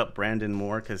talk up Brandon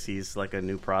Moore because he's like a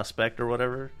new prospect or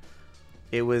whatever.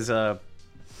 It was I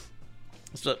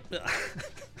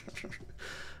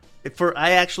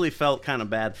actually felt kind of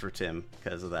bad for Tim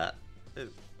because of that.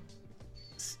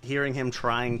 Hearing him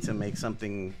trying to make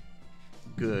something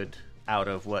good out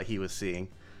of what he was seeing.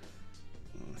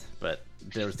 But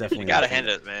there was definitely... You gotta hand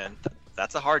it, man.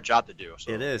 That's a hard job to do.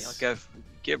 So, it is.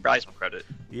 Give Bryce some credit.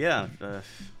 Yeah.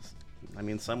 I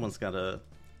mean, someone's gotta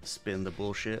spin the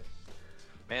bullshit.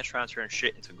 Man's trying to turn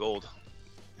shit into gold.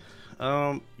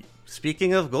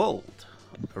 Speaking of gold,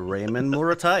 Raymond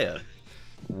Muratalla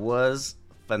was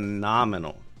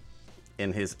phenomenal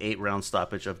in his 8-round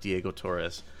stoppage of Diego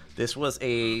Torres. This was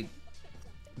a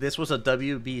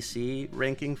WBC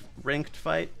ranked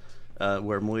fight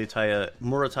where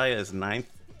Muratalla is 9th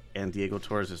and Diego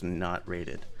Torres is not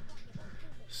rated.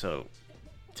 So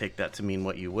take that to mean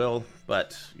what you will.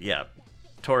 But yeah,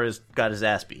 Torres got his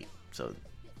ass beat. So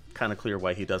kind of clear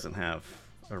why he doesn't have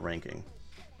a ranking.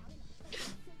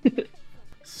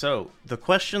 So the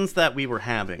questions that we were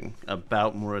having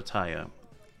about Muratalla,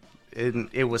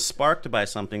 it was sparked by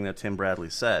something that Tim Bradley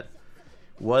said,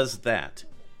 was that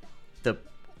the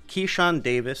Keyshawn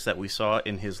Davis that we saw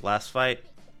in his last fight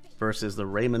versus the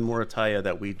Raymond Muratalla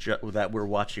that we're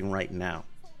watching right now.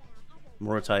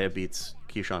 Muratalla beats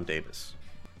Keyshawn Davis.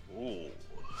 Ooh.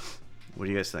 What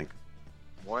do you guys think?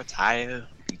 Muratalla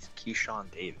beats Keyshawn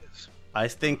Davis. I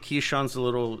think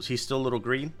Keyshawn's he's still a little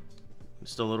green. He's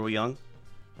still a little young.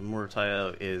 And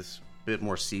Muratalla is a bit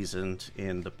more seasoned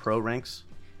in the pro ranks.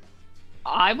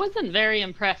 I wasn't very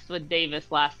impressed with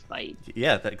Davis last fight.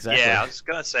 Yeah, exactly. Yeah, I was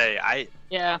gonna say I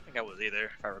don't think I was either,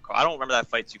 if I recall. I don't remember that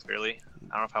fight too clearly.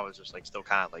 I don't know if I was just like still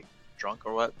kind of like drunk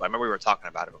or what. But I remember we were talking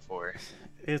about it before.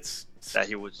 It's that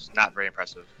he was not very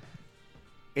impressive.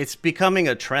 It's becoming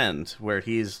a trend where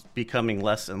he's becoming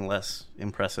less and less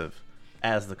impressive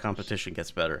as the competition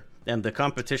gets better. And the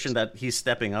competition that he's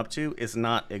stepping up to is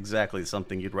not exactly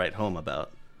something you'd write home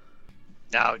about.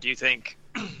 Now, do you think...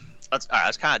 Let's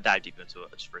kind of dive deep into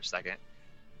it just for a second.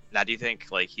 Now, do you think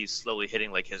like he's slowly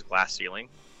hitting like his glass ceiling?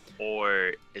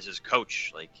 Or is his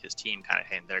coach, like his team, kind of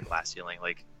hitting their glass ceiling?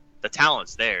 Like, the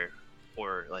talent's there,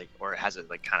 or has it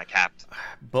like kind of capped?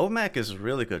 Bomac is a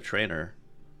really good trainer.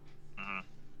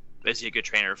 Mm-hmm. Is he a good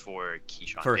trainer for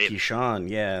Keyshawn? For Davis? Keyshawn,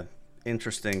 yeah.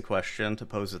 Interesting question to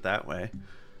pose it that way.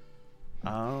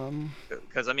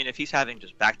 Because I mean, if he's having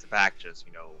just back-to-back, just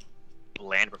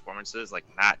bland performances, like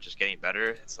not just getting better,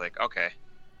 it's like, okay,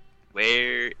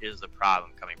 where is the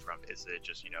problem coming from? Is it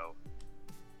just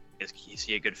is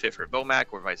he a good fit for Bomac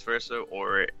or vice versa,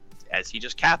 or has he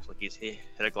just capped, like he's hit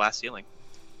a glass ceiling?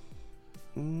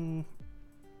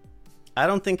 I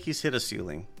don't think he's hit a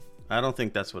ceiling. I don't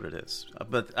think that's what it is.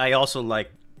 But I also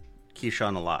like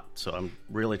Keyshawn a lot, so I'm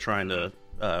really trying to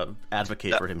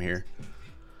advocate for him here.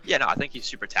 Yeah, no, I think he's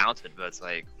super talented, but it's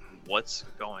like, what's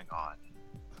going on?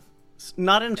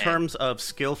 Not in terms of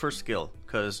skill for skill,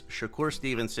 because Shakur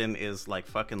Stevenson is like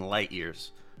fucking light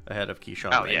years ahead of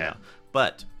Keyshawn now.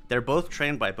 But they're both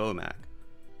trained by Bomac.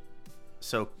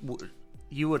 So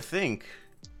you would think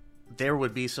there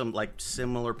would be some like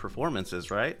similar performances,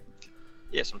 right?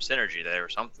 Yeah, some synergy there or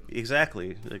something.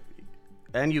 Exactly.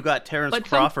 And you got Terrence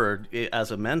Crawford as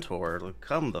a mentor. Like,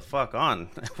 come the fuck on.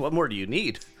 What more do you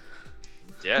need?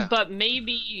 Yeah. But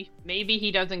maybe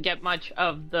he doesn't get much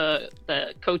of the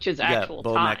coach's actual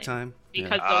time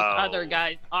because those other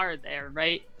guys are there,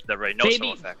 right? The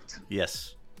Reynoso effect.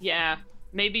 Yes. Yeah.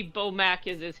 Maybe Bomac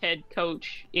is his head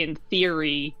coach in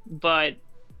theory, but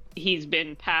he's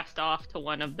been passed off to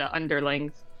one of the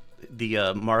underlings.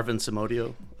 The Marvin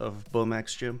Samodio of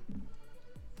Bomac's gym.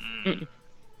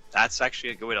 That's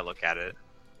actually a good way to look at it.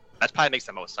 That probably makes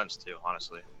the most sense too,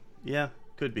 honestly. Yeah,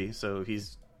 could be. So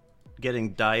he's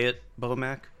getting diet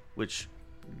Bomac, which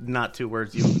not two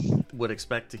words you would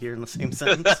expect to hear in the same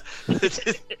sentence.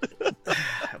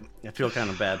 I feel kind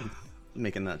of bad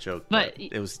making that joke, but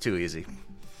it was too easy.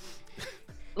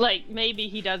 Like, maybe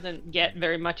he doesn't get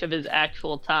very much of his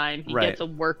actual time. He gets a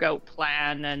workout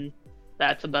plan, and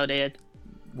that's about it.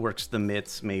 Works the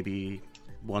mitts maybe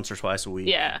once or twice a week.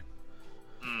 Yeah.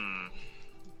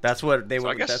 That's what they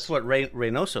were. That's what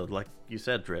Reynoso, like you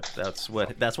said, Drip. That's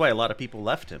why a lot of people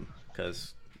left him,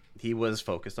 because he was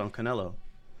focused on Canelo.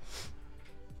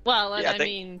 Well, and I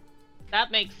mean,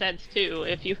 that makes sense too.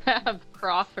 If you have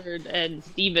Crawford and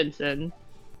Stevenson,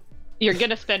 you're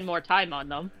gonna spend more time on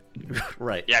them.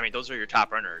 Right. Yeah, I mean, those are your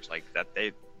top earners. Like that,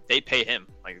 they pay him.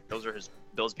 Like those are his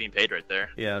bills being paid right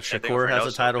there. Yeah, Shakur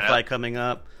has a title fight coming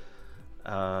up.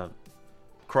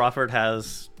 Crawford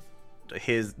has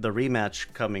the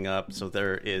rematch coming up, so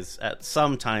there is at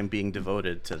some time being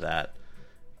devoted to that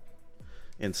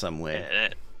in some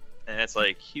way. And it's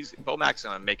like Bomac's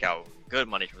gonna make out good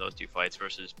money from those two fights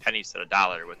versus pennies to the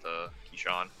dollar with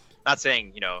Keyshawn. Not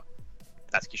saying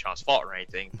that's Keyshawn's fault or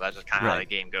anything, but that's just kind of how the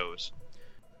game goes.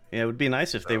 Yeah, it would be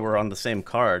nice if they were on the same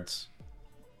cards,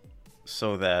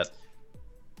 so that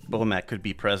Bomac could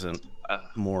be present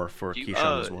more for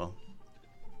Keyshawn as well.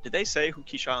 Did they say who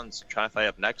Keyshawn's trying to fight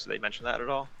up next? Did they mention that at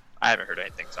all? I haven't heard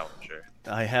anything, so I'm not sure.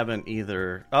 I haven't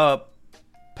either.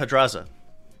 Pedraza.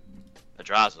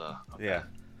 Pedraza. Okay. Yeah.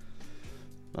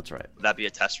 That's right. Would that be a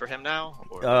test for him now?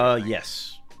 Or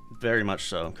yes. Very much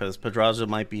so, because Pedraza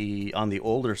might be on the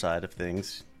older side of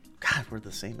things. God, we're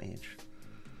the same age.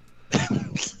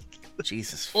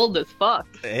 Jesus. Old as fuck.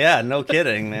 Yeah, no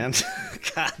kidding, man.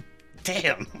 God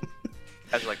damn.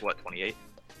 That's like, what, 28?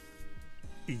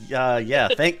 Yeah.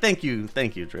 Thank you,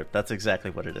 Drip. That's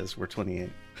exactly what it is. We're 28.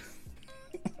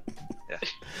 Yeah.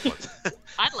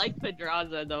 I like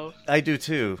Pedraza, though. I do,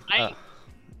 too.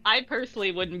 I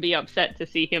personally wouldn't be upset to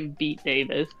see him beat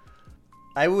Davis.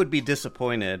 I would be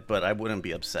disappointed, but I wouldn't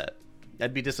be upset.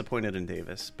 I'd be disappointed in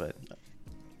Davis, but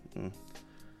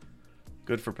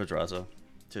good for Pedraza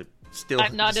to still.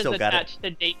 I'm not still as attached to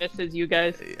Davis as you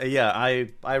guys. Yeah,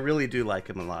 I really do like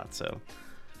him a lot. So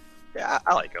yeah,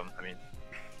 I like him. I mean,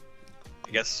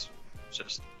 I guess it's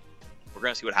just we're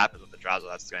gonna see what happens with Pedraza.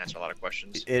 That's gonna answer a lot of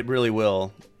questions. It really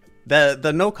will.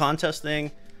 The no contest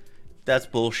thing. That's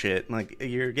bullshit. Like,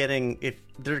 you're getting... If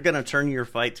they're gonna turn your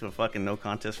fight to a fucking no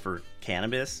contest for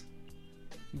cannabis,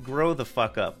 grow the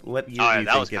fuck up. What year do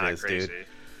you think it is, crazy. Dude?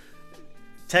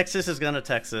 Texas is gonna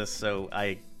Texas, so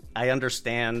I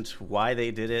understand why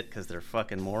they did it, because they're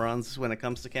fucking morons when it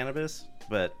comes to cannabis.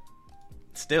 But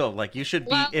still, like, you should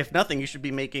be... if nothing, you should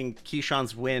be making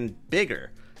Keyshawn's win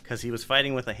bigger, because he was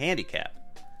fighting with a handicap.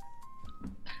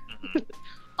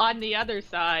 On the other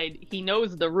side, he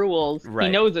knows the rules. Right.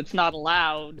 He knows it's not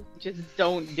allowed. Just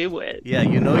don't do it. Yeah,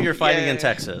 you know you're fighting in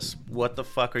Texas. What the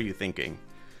fuck are you thinking?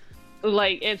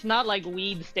 Like, it's not like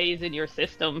weed stays in your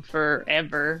system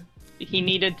forever. He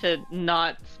needed to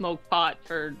not smoke pot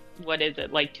for, what is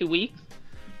it, like 2 weeks?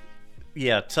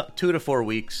 Yeah, 2 to 4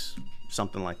 weeks,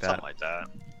 something like that. Something like that.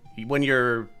 When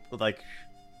you're, like,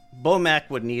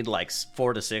 Bomac would need, like,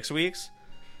 4 to 6 weeks.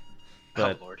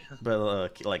 But, oh, Lord.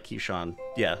 But like Keyshawn,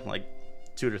 yeah, like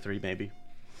 2 to 3 maybe.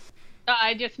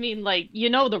 I just mean, like, you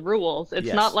know the rules. It's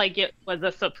Yes. not like it was a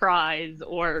surprise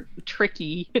or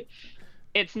tricky.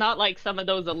 It's not like some of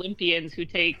those Olympians who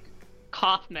take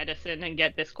cough medicine and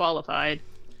get disqualified.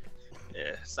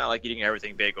 Yeah, it's not like eating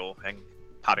everything bagel and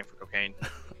potting for cocaine.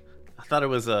 I thought it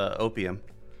was opium.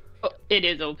 Oh, it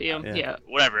is opium, yeah.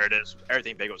 Whatever it is,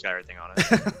 everything bagel's got everything on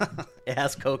it. It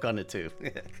has Coke on it too.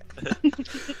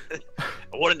 I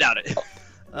wouldn't doubt it.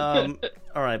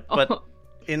 All right, but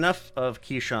enough of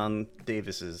Keyshawn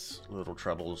Davis's little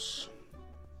troubles.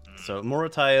 So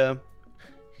Muratalla,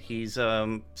 he's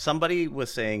somebody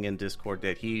was saying in Discord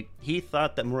that he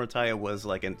thought that Muratalla was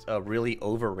like a really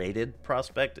overrated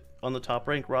prospect on the Top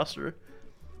Rank roster,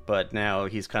 but now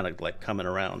he's kind of like coming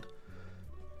around.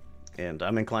 And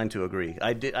I'm inclined to agree.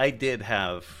 I did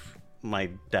have my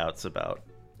doubts about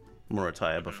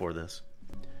Muratalla before this.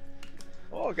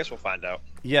 Well, I guess we'll find out.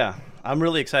 Yeah, I'm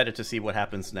really excited to see what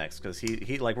happens next, because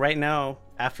he like right now,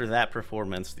 after that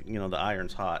performance, you know, the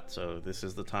iron's hot, so this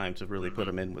is the time to really put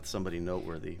him in with somebody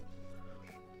noteworthy.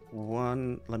 I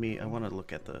want to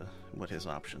look at what his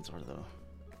options are, though.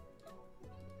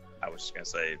 I was just gonna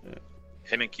say,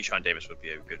 him and Keyshawn Davis would be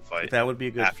a good fight. That would be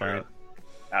a good fight.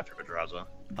 After Pedraza.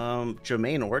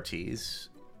 Jermaine Ortiz,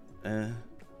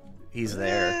 he's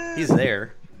there. He's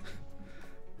there.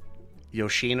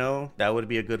 Yoshino, that would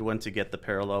be a good one to get the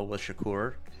parallel with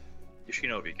Shakur.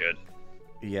 Yoshino would be good.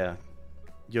 Yeah.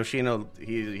 Yoshino,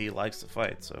 he likes to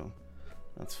fight, so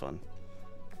that's fun.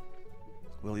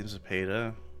 William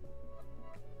Zepeda.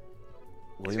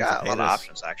 He's got a lot of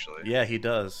options, actually. Yeah, he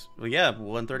does. Well, yeah,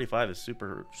 135 is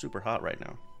super, super hot right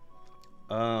now.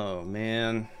 Oh,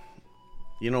 man.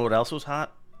 You know what else was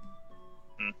hot?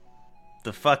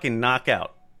 The fucking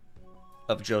knockout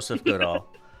of Joseph Goodall.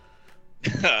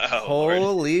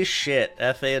 Holy shit,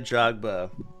 F.A.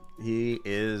 Ajagba. He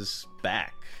is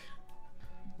back.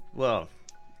 Well,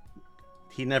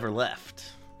 he never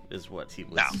left, is what he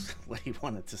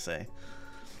wanted to say.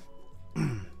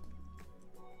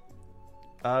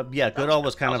 Yeah, Goodall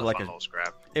was kind of like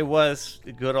scrap. It was.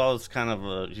 Goodall was kind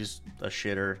of just a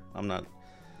shitter. I'm not.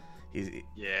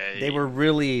 They were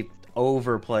really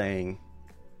overplaying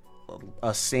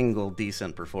a single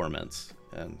decent performance,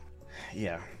 and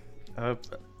yeah.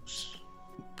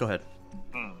 Go ahead.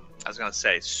 I was gonna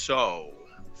say, so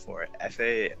for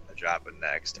FA Ajagba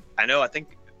next, I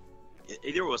think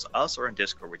either it was us or in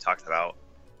Discord we talked about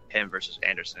him versus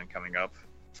Anderson coming up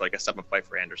for like a step and play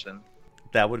for Anderson.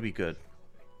 That would be good.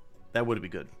 That'd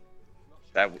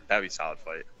be a solid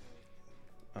fight.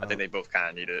 I think they both kind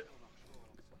of need it.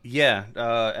 Yeah,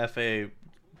 FA.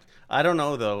 I don't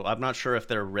know though. I'm not sure if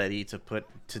they're ready to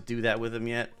do that with him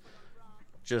yet.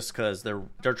 Just because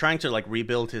they're trying to like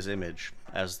rebuild his image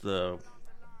as the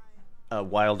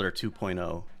Wilder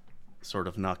 2.0 sort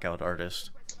of knockout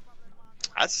artist.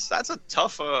 That's a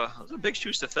tough, those are big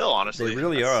shoes to fill, honestly. They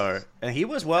really are. And he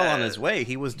was well on his way.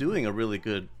 He was doing a really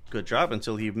good job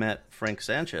until he met Frank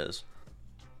Sanchez.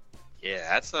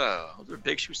 Yeah, those are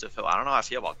big shoes to fill. I don't know how I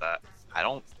feel about that.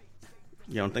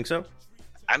 You don't think so?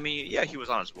 I mean, yeah, he was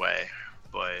on his way,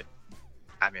 but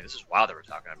I mean, this is Wilder we're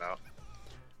talking about.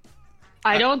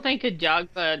 I don't think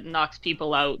Ajagba knocks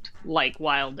people out like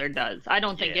Wilder does. I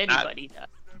don't think anybody does.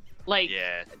 Like,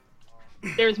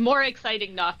 there's more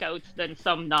exciting knockouts than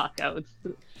some knockouts.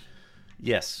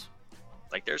 Yes.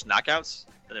 Like, there's knockouts,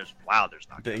 and there's Wilder's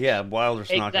knockouts. Yeah, Wilder's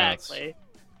knockouts. Exactly.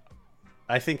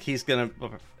 I think he's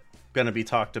gonna be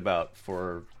talked about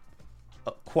for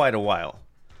quite a while.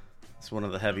 It's one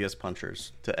of the heaviest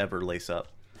punchers to ever lace up.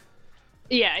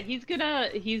 Yeah, he's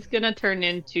gonna turn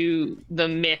into the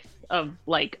myth of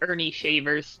like Ernie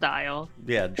Shavers style.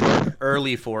 Yeah,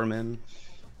 early Foreman.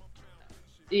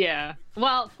 Yeah.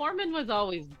 Well, Foreman was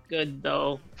always good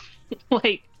though.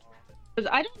 Like, because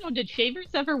I don't know, did Shavers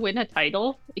ever win a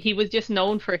title? He was just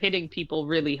known for hitting people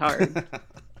really hard.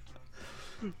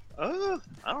 I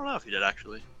don't know if he did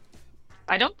actually.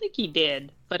 I don't think he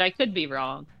did, but I could be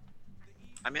wrong.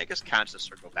 I mean, I guess kind of to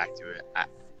circle back to it.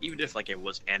 Even if like it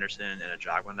was Anderson and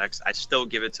Ajagba next, I'd still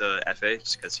give it to FA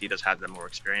just because he does have the more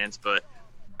experience. But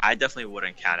I definitely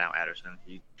wouldn't count out Anderson.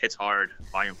 He hits hard,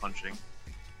 volume punching.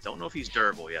 Don't know if he's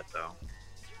durable yet though.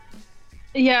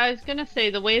 Yeah, I was gonna say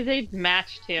the way they've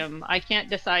matched him, I can't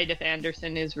decide if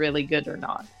Anderson is really good or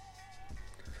not.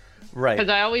 Right. Because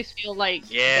I always feel like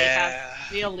they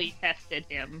have really tested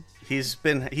him. He's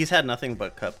had nothing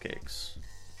but cupcakes.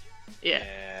 Yeah.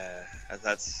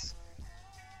 That's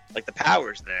like the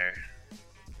power's there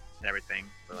and everything,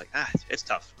 but like it's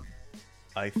tough.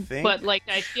 I think. But like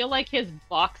I feel like his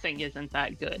boxing isn't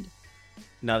that good.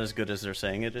 Not as good as they're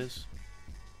saying it is.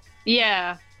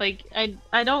 Yeah, like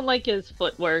I don't like his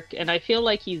footwork, and I feel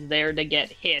like he's there to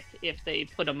get hit if they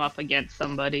put him up against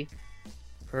somebody.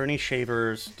 Ernie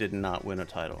Shavers did not win a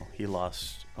title. He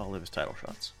lost all of his title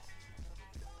shots.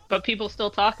 But people still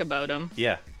talk about him.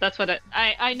 Yeah. That's what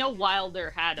I know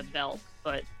Wilder had a belt,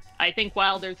 but I think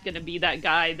Wilder's going to be that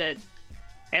guy that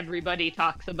everybody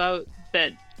talks about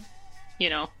that, you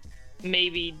know,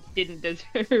 maybe didn't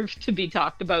deserve to be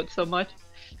talked about so much.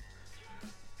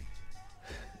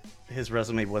 His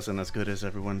resume wasn't as good as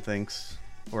everyone thinks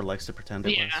or likes to pretend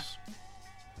it was.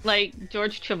 Like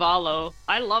George Chuvalo,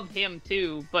 I love him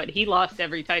too, but he lost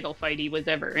every title fight he was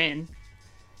ever in.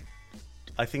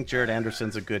 I think Jared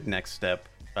Anderson's a good next step.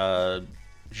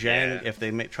 Zhang, if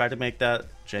they try to make that,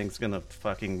 Zhang's gonna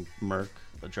fucking murk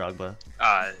Ajagba.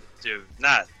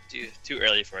 Too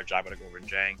early for Ajagba to go over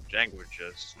Zhang. Zhang would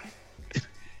just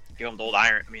give him the old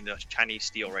iron. I mean, the Chinese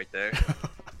steel right there.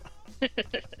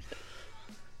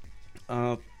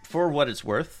 For what it's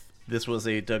worth, this was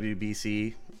a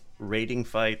WBC rating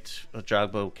fight.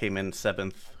 Ajagba came in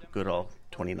 7th, Goodall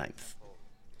 29th.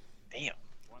 Damn.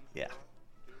 Yeah.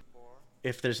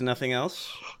 If there's nothing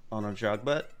else on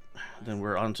Ajagba, then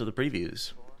we're on to the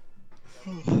previews.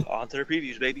 On to the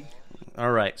previews, baby.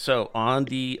 All right, so on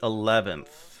the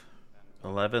 11th,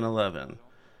 11/11,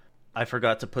 I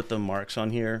forgot to put the marks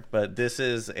on here, but this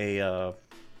is a...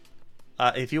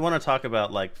 if you want to talk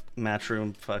about like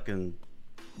Matchroom fucking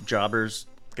jobbers,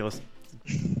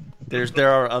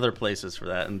 there are other places for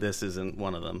that, and this isn't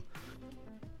one of them.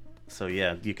 So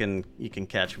yeah, you can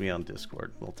catch me on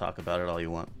Discord. We'll talk about it all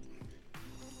you want.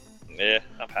 Yeah,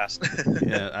 I'll pass.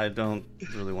 Yeah, I don't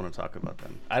really want to talk about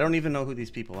them. I don't even know who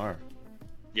these people are.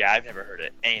 Yeah, I've never heard of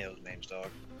any of those names, dog.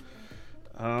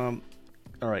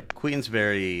 All right,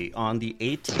 Queensberry on the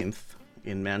 18th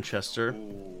in Manchester.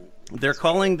 Ooh, they're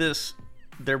calling this.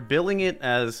 They're billing it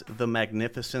as the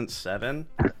Magnificent Seven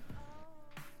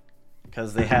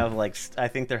because they have like I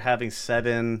think they're having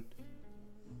 7,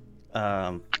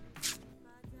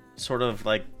 sort of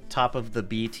like top of the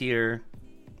B tier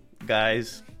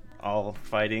guys all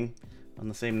fighting on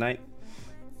the same night.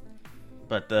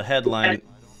 But the headline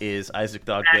is Isaac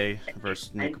Dogbe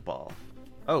versus Nick Ball.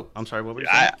 Oh, I'm sorry. What were you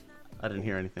saying? I didn't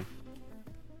hear anything.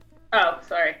 Oh,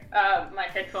 sorry. My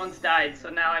headphones died,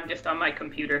 so now I'm just on my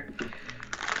computer.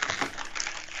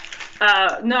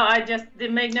 No, the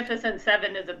Magnificent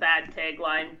Seven is a bad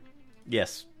tagline.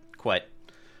 Yes, quite.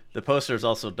 The poster is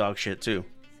also dog shit too.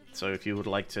 So if you would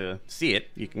like to see it,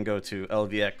 you can go to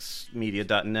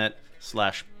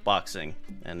lvxmedia.net/boxing,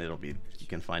 and you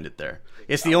can find it there.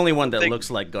 It's the only one that looks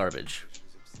like garbage.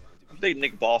 I'm a big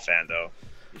Nick Ball fan, though.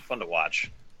 He's fun to watch.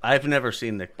 I've never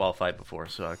seen Nick Ball fight before,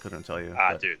 so I couldn't tell you.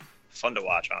 Dude, fun to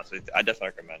watch, honestly. I definitely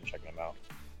recommend checking him out.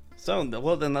 So,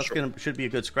 well, then should be a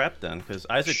good scrap then, because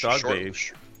Isaac Dogbe...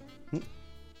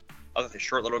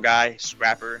 Short little guy,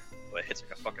 scrapper, but hits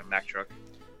like a fucking Mack truck.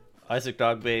 Isaac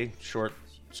Dogbe, short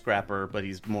scrapper, but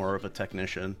he's more of a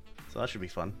technician, so that should be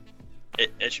fun.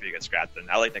 It should be a good scrap then.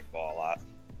 I like Nick Ball a lot.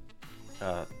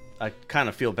 I kind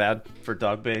of feel bad for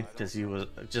Dogbe, because he was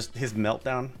just his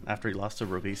meltdown after he lost to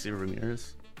Robeisy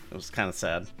Ramirez. It was kind of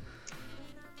sad.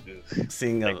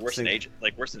 Seeing worse than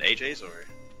AJ's, or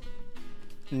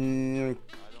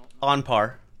on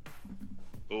par.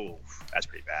 Ooh, that's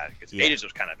pretty bad. Because AJ's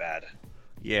was kind of bad.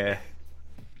 Yeah,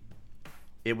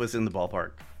 it was in the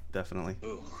ballpark, definitely.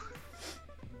 Ooh.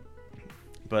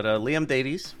 But Liam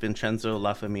Davies, Vincenzo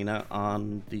Lafemina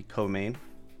on the co-main,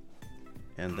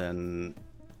 and then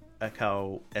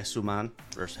Ekau Esuman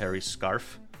versus Harry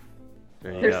Scarf.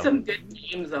 There's some good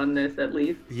names on this, at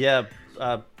least. Yeah,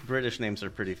 British names are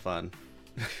pretty fun.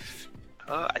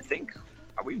 I think,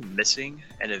 are we missing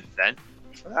an event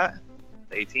for that?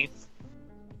 The 18th?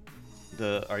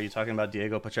 Are you talking about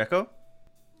Diego Pacheco?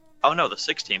 Oh no, the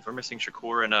 16th. We're missing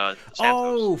Shakur and Santos.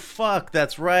 Oh fuck,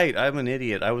 that's right. I'm an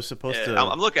idiot. I was supposed to.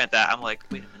 I'm looking at that. I'm like,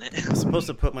 wait a minute. I'm supposed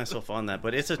to put myself on that,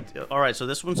 but all right. So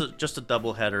this one's just a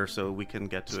double header, so we can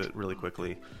get to it really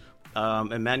quickly.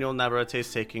 Emmanuel Navarrete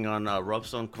taking on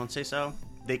Robson Conceição.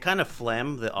 They kind of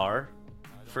flam the R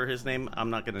for his name.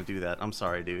 I'm not gonna do that. I'm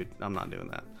sorry, dude. I'm not doing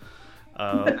that.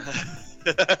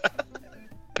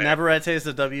 Navarrete is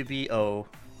the WBO,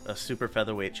 a super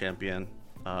featherweight champion.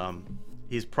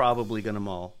 He's probably gonna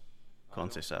maul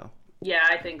Conceição. Yeah,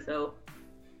 I think so.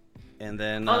 And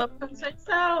then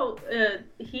Conceição,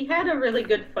 he had a really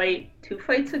good fight 2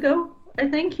 fights ago. I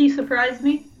think he surprised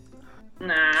me.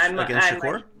 Against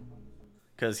Shakur?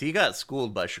 Because he got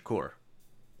schooled by Shakur.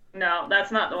 No,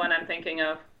 that's not the one I'm thinking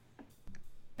of.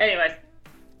 Anyways,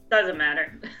 doesn't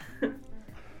matter.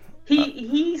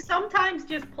 He sometimes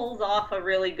just pulls off a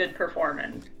really good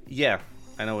performance. Yeah,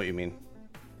 I know what you mean.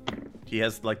 He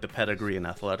has like the pedigree and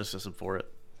athleticism for it.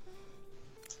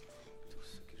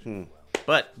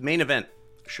 But main event,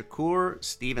 Shakur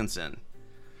Stevenson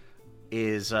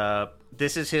is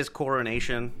this is his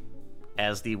coronation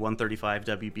as the 135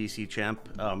 WBC champ.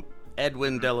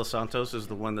 Edwin De Los Santos is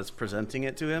the one that's presenting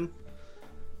it to him,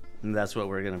 and that's what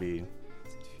we're going to be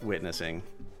witnessing.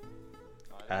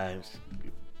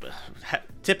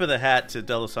 Tip of the hat to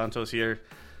De Los Santos here.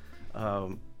 A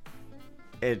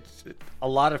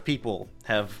lot of people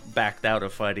have backed out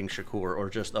of fighting Shakur or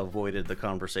just avoided the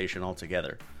conversation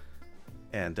altogether,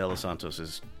 and De Los Santos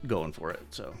is going for it.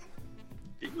 So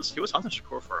he was hunting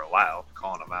Shakur for a while,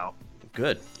 calling him out.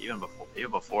 Good. Even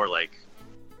before like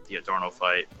the Adorno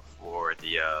fight, before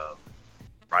the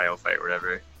Ryo fight, or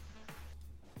whatever.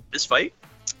 This fight,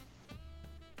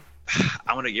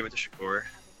 I'm gonna give it to Shakur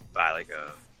by like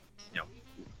a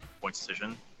point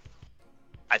decision.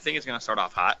 I think it's gonna start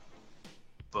off hot,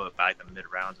 but by the mid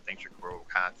rounds, I think Shakur will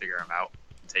kind of figure him out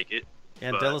and take it.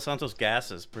 And De Los Santos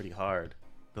gasses pretty hard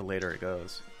the later it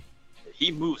goes.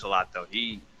 He moves a lot though.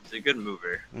 He's a good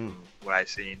mover, from what I've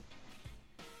seen,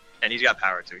 and he's got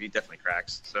power too. He definitely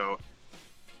cracks. So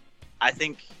I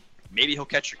think maybe he'll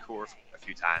catch Shakur a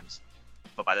few times,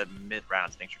 but by the mid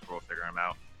rounds, I think Shakur will figure him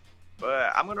out.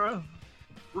 But I'm gonna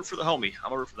root for the homie.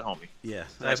 I'm gonna root for the homie. Yeah,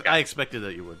 I expected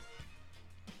that you would.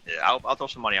 Yeah, I'll throw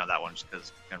some money on that one just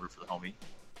because I'm gonna root for the homie.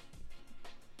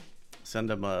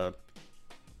 Send him a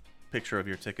picture of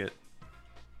your ticket.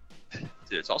 Dude,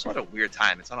 it's also at a weird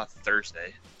time. It's on a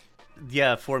Thursday.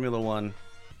 Yeah, Formula One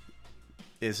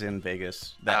is in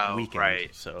Vegas that weekend.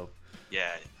 Right. So.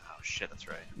 Yeah. Oh shit, that's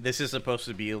right. This is supposed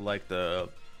to be like the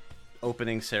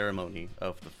opening ceremony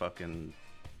of the fucking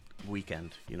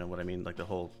weekend. You know what I mean? Like the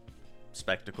whole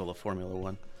spectacle of Formula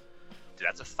One. Dude,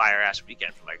 that's a fire-ass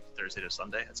weekend from like Thursday to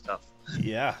Sunday. That's tough.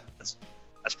 Yeah. That's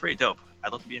pretty dope.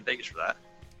 I'd love to be in Vegas for that.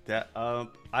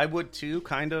 I would too,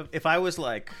 kind of. If I was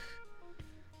like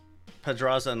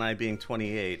Pedraza and I being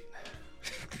 28.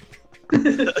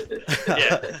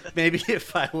 Yeah. Maybe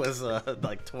if I was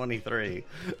like 23.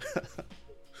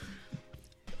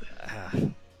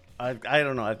 I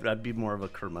don't know. I'd be more of a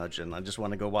curmudgeon. I just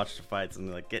want to go watch the fights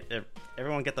and like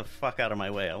everyone get the fuck out of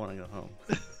my way. I want to go home.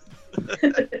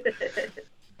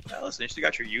 Well, listen, you still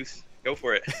got your youth. Go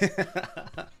for it.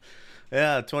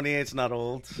 Yeah, 28's not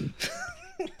old.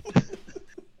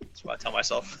 That's what I tell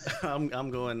myself.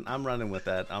 I'm running with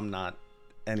that. I'm not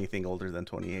anything older than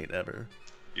 28 ever.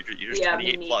 You're just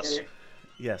 28 plus.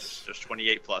 Yes. Just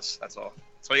 28 plus. That's all.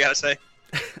 That's what you gotta say.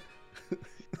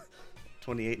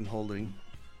 28 and holding.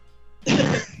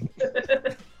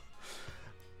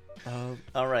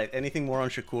 All right. Anything more on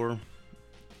Shakur?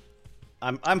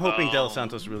 I'm hoping De Los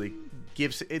Santos really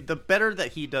gives it, the better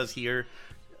that he does here.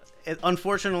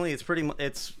 Unfortunately,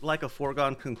 it's like a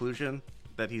foregone conclusion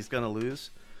that he's gonna lose,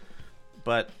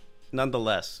 but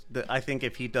nonetheless, I think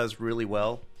if he does really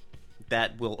well,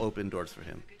 that will open doors for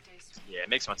him. Yeah, it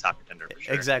makes him a top contender for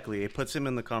sure. Exactly, it puts him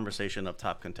in the conversation of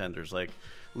top contenders. Like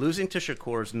losing to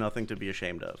Shakur is nothing to be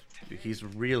ashamed of. He's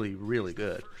really, really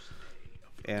good,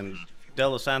 and De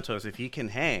Los Santos, if he can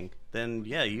hang, then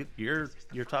yeah, you're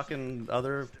talking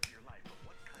other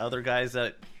guys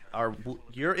that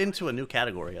you're into a new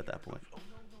category at that point.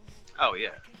 Oh yeah.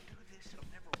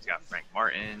 He's got Frank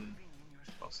Martin.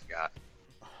 What else he got?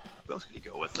 Who else could he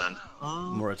go with then?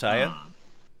 Muratalla?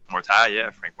 Muratalla, yeah.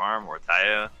 Frank Martin,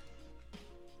 Muratalla.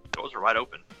 Those are wide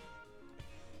open.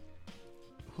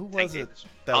 Who was it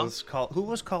that was who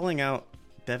was calling out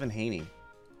Devin Haney?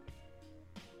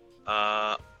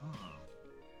 Calling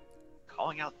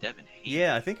out Devin Haney?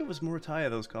 Yeah, I think it was Muratalla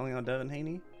that was calling out Devin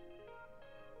Haney.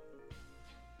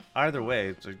 Either way,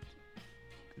 it's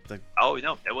oh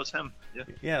no, it was him.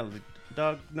 Yeah, the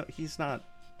dog. No, he's not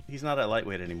at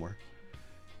lightweight anymore.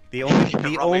 The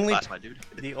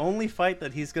only fight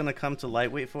that he's gonna come to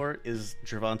lightweight for is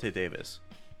Gervonta Davis.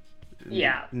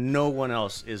 Yeah. No one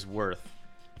else is worth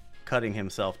cutting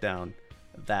himself down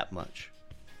that much.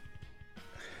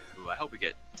 Ooh, I hope we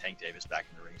get Tank Davis back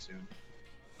in the ring soon.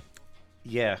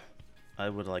 Yeah, I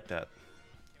would like that.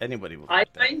 Anybody would. I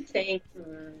find Tank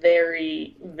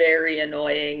very, very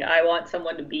annoying. I want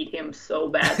someone to beat him so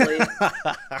badly.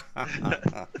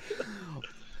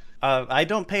 I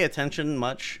don't pay attention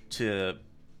much to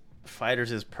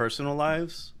fighters' personal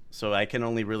lives, so I can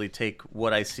only really take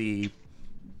what I see.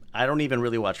 I don't even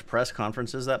really watch press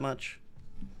conferences that much.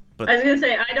 But I was going to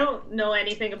say, I don't know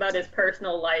anything about his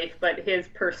personal life, but his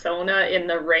persona in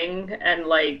the ring and,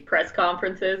 like, press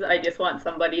conferences, I just want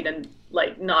somebody to,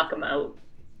 like, knock him out.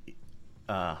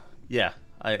 Yeah,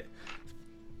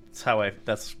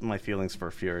 that's my feelings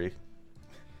for Fury.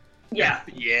 Yeah.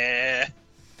 Yeah.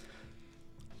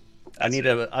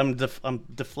 I'm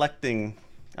deflecting,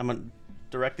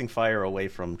 directing fire away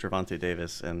from Gervonta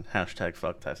Davis and hashtag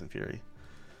fuck Tyson Fury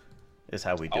is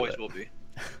how we do Always it. Will be.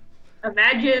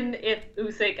 Imagine if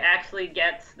Usyk actually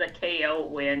gets the KO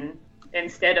win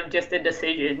instead of just a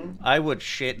decision. I would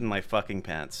shit in my fucking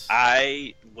pants.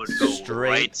 I would go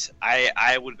straight.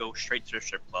 I would go straight to the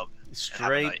strip club.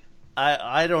 Straight.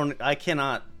 I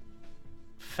cannot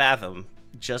fathom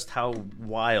just how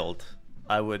wild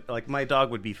I would. Like, my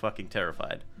dog would be fucking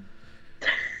terrified.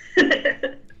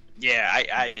 Yeah,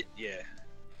 I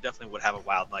definitely would have a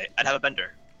wild night. I'd have a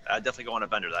bender. I'd definitely go on a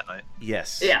bender that night.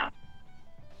 Yes. Yeah.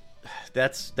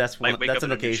 That's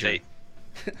an occasion.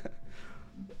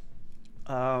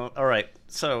 All right.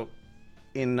 So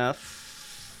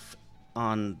enough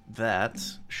on that.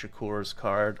 Shakur's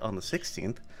card on the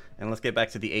 16th, and let's get back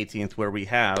to the 18th, where we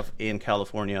have in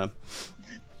California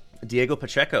Diego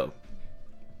Pacheco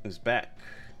is back.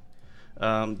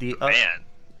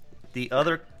 The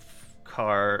other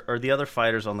card, or the other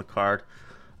fighters on the card,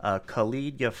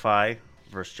 Khalid Yafai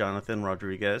versus Jonathan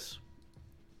Rodriguez.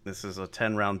 This is a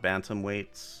 10-round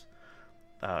bantamweights.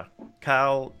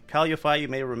 Cal Yafai, you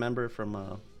may remember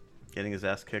from getting his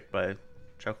ass kicked by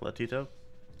Chocolatito.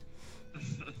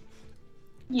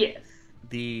 Yes.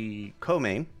 The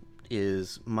co-main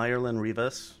is Mayerlin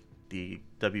Rivas, the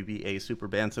WBA Super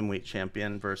Bantamweight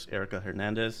champion, versus Erica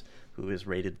Hernandez, who is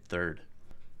rated 3rd.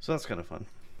 So that's kind of fun.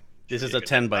 This is a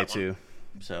 10-by-2,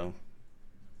 so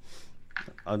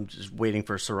I'm just waiting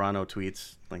for Serrano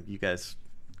tweets. Like, you guys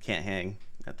can't hang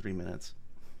at 3 minutes.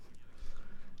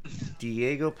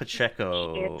 Diego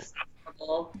Pacheco.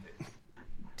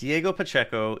 Diego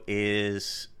Pacheco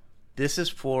is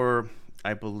for,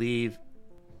 I believe,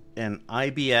 an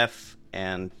IBF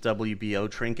and WBO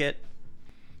trinket.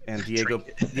 And Diego,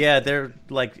 yeah, they're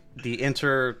like the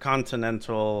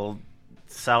Intercontinental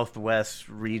Southwest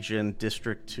Region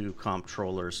District 2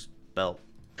 Comptroller's belt.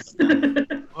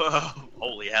 Whoa,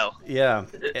 holy hell. Yeah,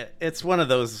 it's one of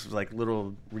those like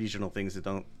little regional things that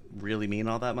don't really mean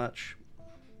all that much.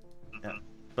 Yeah.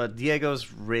 But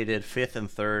Diego's rated 5th and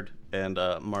 3rd,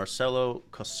 and Marcelo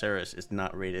Caceres is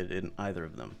not rated in either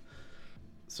of them.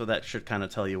 So that should kind of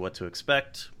tell you what to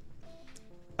expect.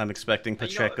 I'm expecting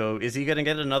Pacheco. Is he going to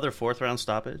get another 4th round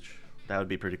stoppage? That would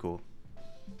be pretty cool.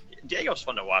 Diego's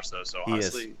fun to watch though. So He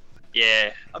honestly, is.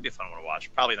 yeah, that'll be a fun one to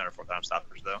watch. Probably another 4-time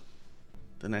stoppers though.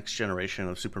 The next generation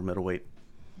of super middleweight.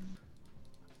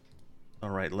 All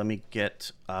right, let me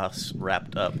get us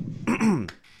wrapped up.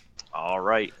 All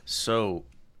right. So,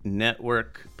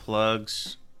 network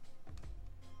plugs.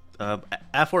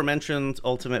 Aforementioned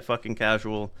Ultimate Fucking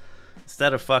Casual.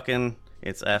 Instead of fucking,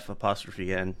 it's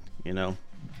F''N. You know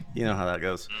how that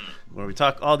goes. Where we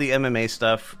talk all the MMA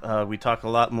stuff. We talk a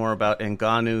lot more about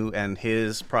Ngannou and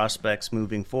his prospects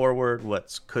moving forward.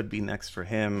 What could be next for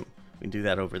him. We do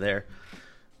that over there.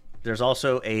 There's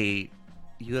also a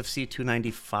UFC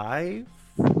 295.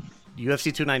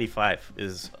 UFC 295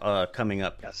 is coming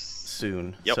up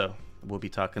soon. Yep. So we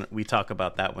talk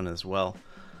about that one as well.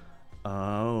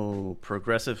 Oh,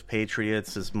 Progressive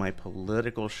Patriots is my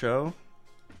political show.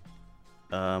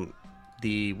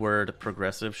 The word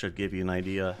progressive should give you an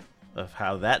idea of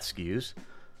how that skews.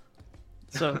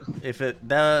 So if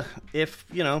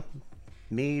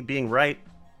me being right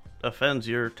offends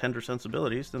your tender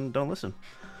sensibilities, then don't listen.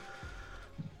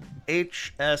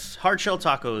 HS Hardshell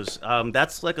Tacos.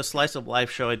 That's like a slice of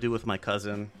life show I do with my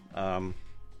cousin.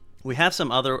 I have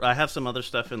some other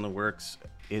stuff in the works.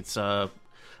 It's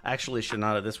actually,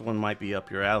 Shanata, this one might be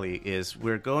up your alley. Is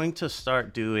we're going to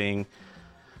start doing.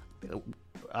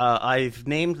 I've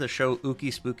named the show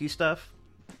Ookie Spooky Stuff.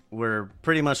 We're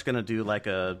pretty much going to do like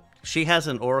she has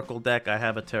an oracle deck, I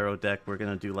have a tarot deck. We're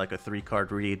going to do like a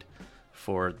 3-card read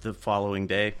for the following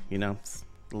day. It's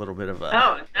a little bit of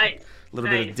nice. A little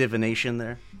bit of divination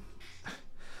there.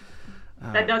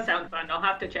 That does sound fun. I'll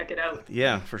have to check it out.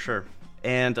 Yeah, for sure.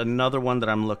 And another one that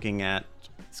I'm looking at,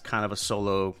 it's kind of a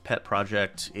solo pet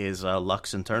project, is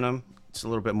Lux Internum. It's a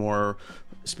little bit more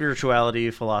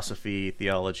spirituality, philosophy,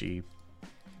 theology,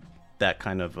 that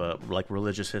kind of like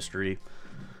religious history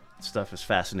stuff is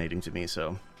fascinating to me.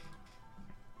 So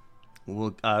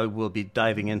I will be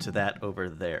diving into that over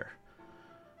there.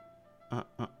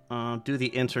 Do the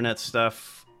internet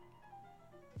stuff.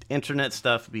 Internet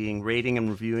stuff being rating and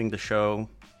reviewing the show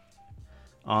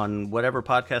on whatever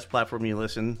podcast platform you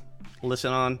listen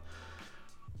on.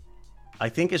 I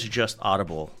think it's just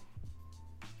Audible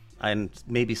and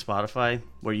maybe Spotify,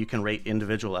 where you can rate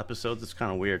individual episodes. It's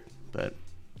kind of weird, but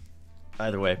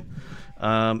either way.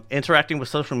 Interacting with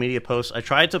social media posts. I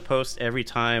tried to post every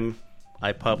time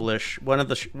I publish. When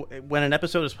an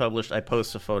episode is published, I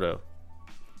post a photo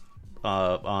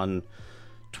on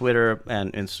Twitter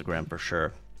and Instagram for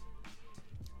sure.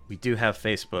 We do have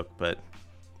Facebook, but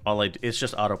it's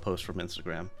just auto post from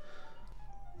Instagram.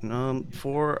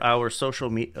 For our social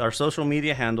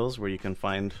media handles, where you can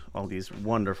find all these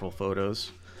wonderful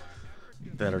photos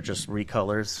that are just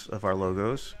recolors of our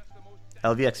logos.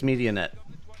 LVX Media Net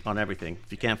on everything.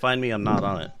 If you can't find me, I'm not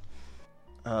on it.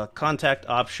 Contact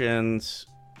options.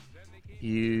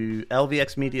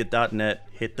 LVXmedia.net.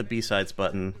 Hit the B-Sides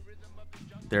button.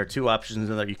 There are 2 options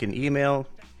in there. You can email,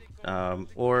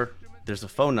 or there's a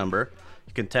phone number.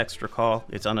 You can text or call.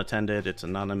 It's unattended. It's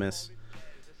anonymous.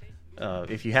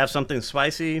 If you have something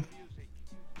spicy,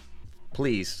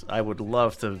 please, I would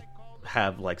love to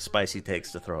have like spicy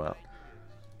takes to throw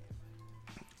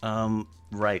out.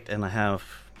 Right, and I have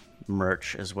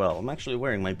merch as well. I'm actually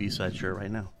wearing my B-Side shirt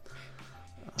right now.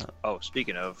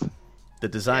 Speaking of, the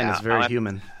design is very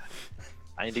human.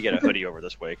 I need to get a hoodie over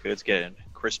this way because it's getting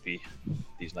crispy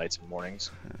these nights and mornings.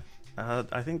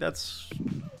 I think that's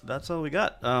all we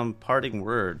got. Parting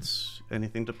words.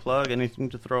 Anything to plug? Anything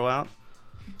to throw out?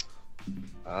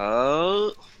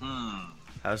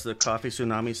 Has the coffee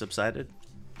tsunami subsided?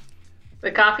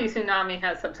 The coffee tsunami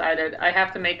has subsided. I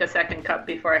have to make a second cup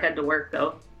before I head to work,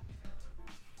 though.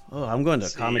 Oh, I'm going to a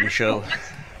comedy show.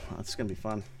 That's going to be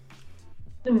fun.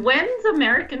 When's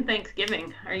American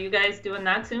Thanksgiving? Are you guys doing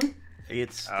that soon?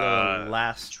 It's the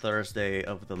last Thursday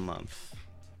of the month.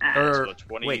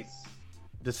 Wait,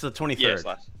 this is the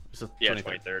 23rd. Yeah,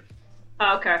 23rd.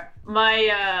 Okay.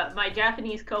 My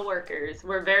Japanese coworkers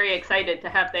were very excited to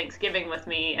have Thanksgiving with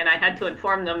me, and I had to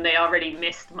inform them they already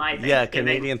missed my Thanksgiving. Yeah,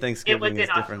 Canadian Thanksgiving is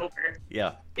different. October.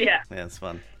 Yeah. Yeah, it's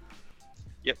fun.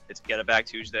 Yep, it's Get It Back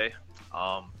Tuesday.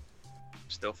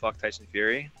 Still fuck Tyson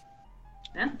Fury.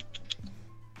 Yeah.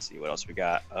 Let's see what else we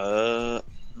got.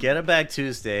 Get It Back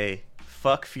Tuesday.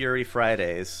 Fuck Fury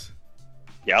Fridays.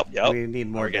 Yep. We need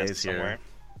more days here. Somewhere.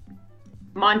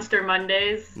 Monster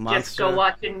Mondays. Just go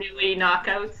watching Newey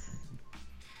knockouts.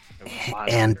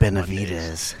 And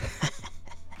Benavides.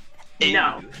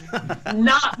 No,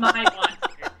 not my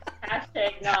monster.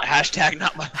 Hashtag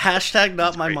not my. Hashtag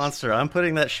not my monster. I'm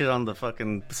putting that shit on the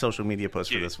fucking social media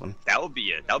post for this one. That would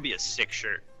be a sick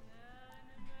shirt.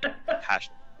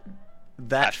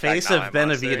 That face of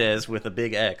Benavides with a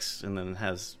big X, and then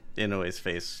has Inoue's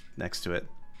face next to it.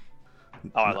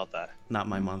 Oh, I love that. Not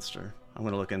my monster. I'm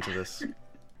going to look into this.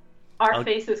 Our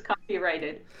face is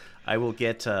copyrighted. I will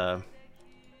get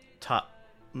top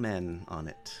men on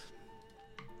it.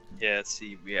 Yeah, let's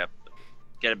see. We have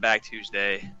Get It Back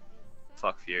Tuesday.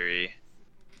 Fuck Fury.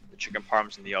 The chicken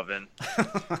parm's in the oven.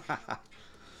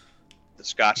 The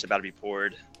scotch is about to be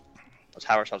poured. Let's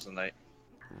have ourselves a night.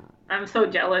 I'm so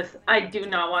jealous. I do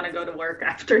not want to go to work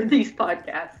after these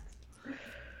podcasts.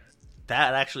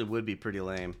 That actually would be pretty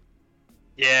lame.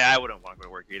 Yeah, I wouldn't want to go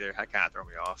to work either. That kind of throw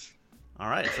me off. All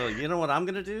right, so you know what I'm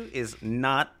going to do is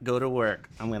not go to work.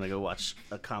 I'm going to go watch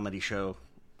a comedy show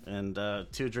and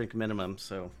 2 drink minimum,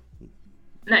 so...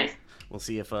 Nice. We'll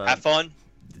see if... Have fun.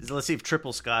 Let's see if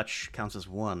triple scotch counts as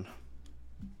 1.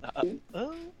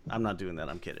 I'm not doing that.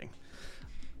 I'm kidding.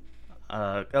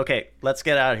 Okay, let's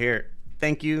get out of here.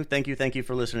 Thank you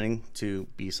for listening to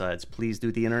B-Sides. Please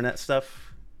do the internet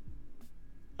stuff.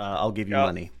 I'll give you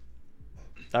money.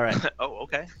 All right. Oh,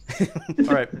 okay.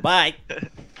 All right, bye.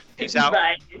 Peace out.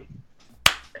 Bye.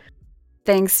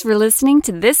 Thanks for listening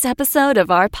to this episode of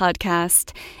our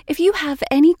podcast. If you have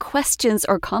any questions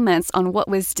or comments on what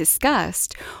was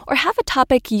discussed, or have a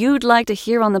topic you'd like to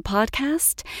hear on the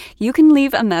podcast, you can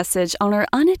leave a message on our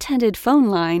unattended phone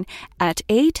line at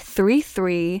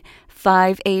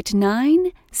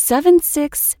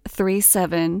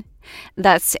 833-589-7637.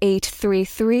 That's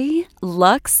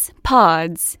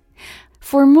 833-LUX-PODS.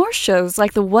 For more shows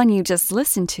like the one you just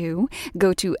listened to,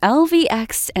 go to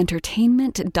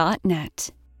lvxentertainment.net.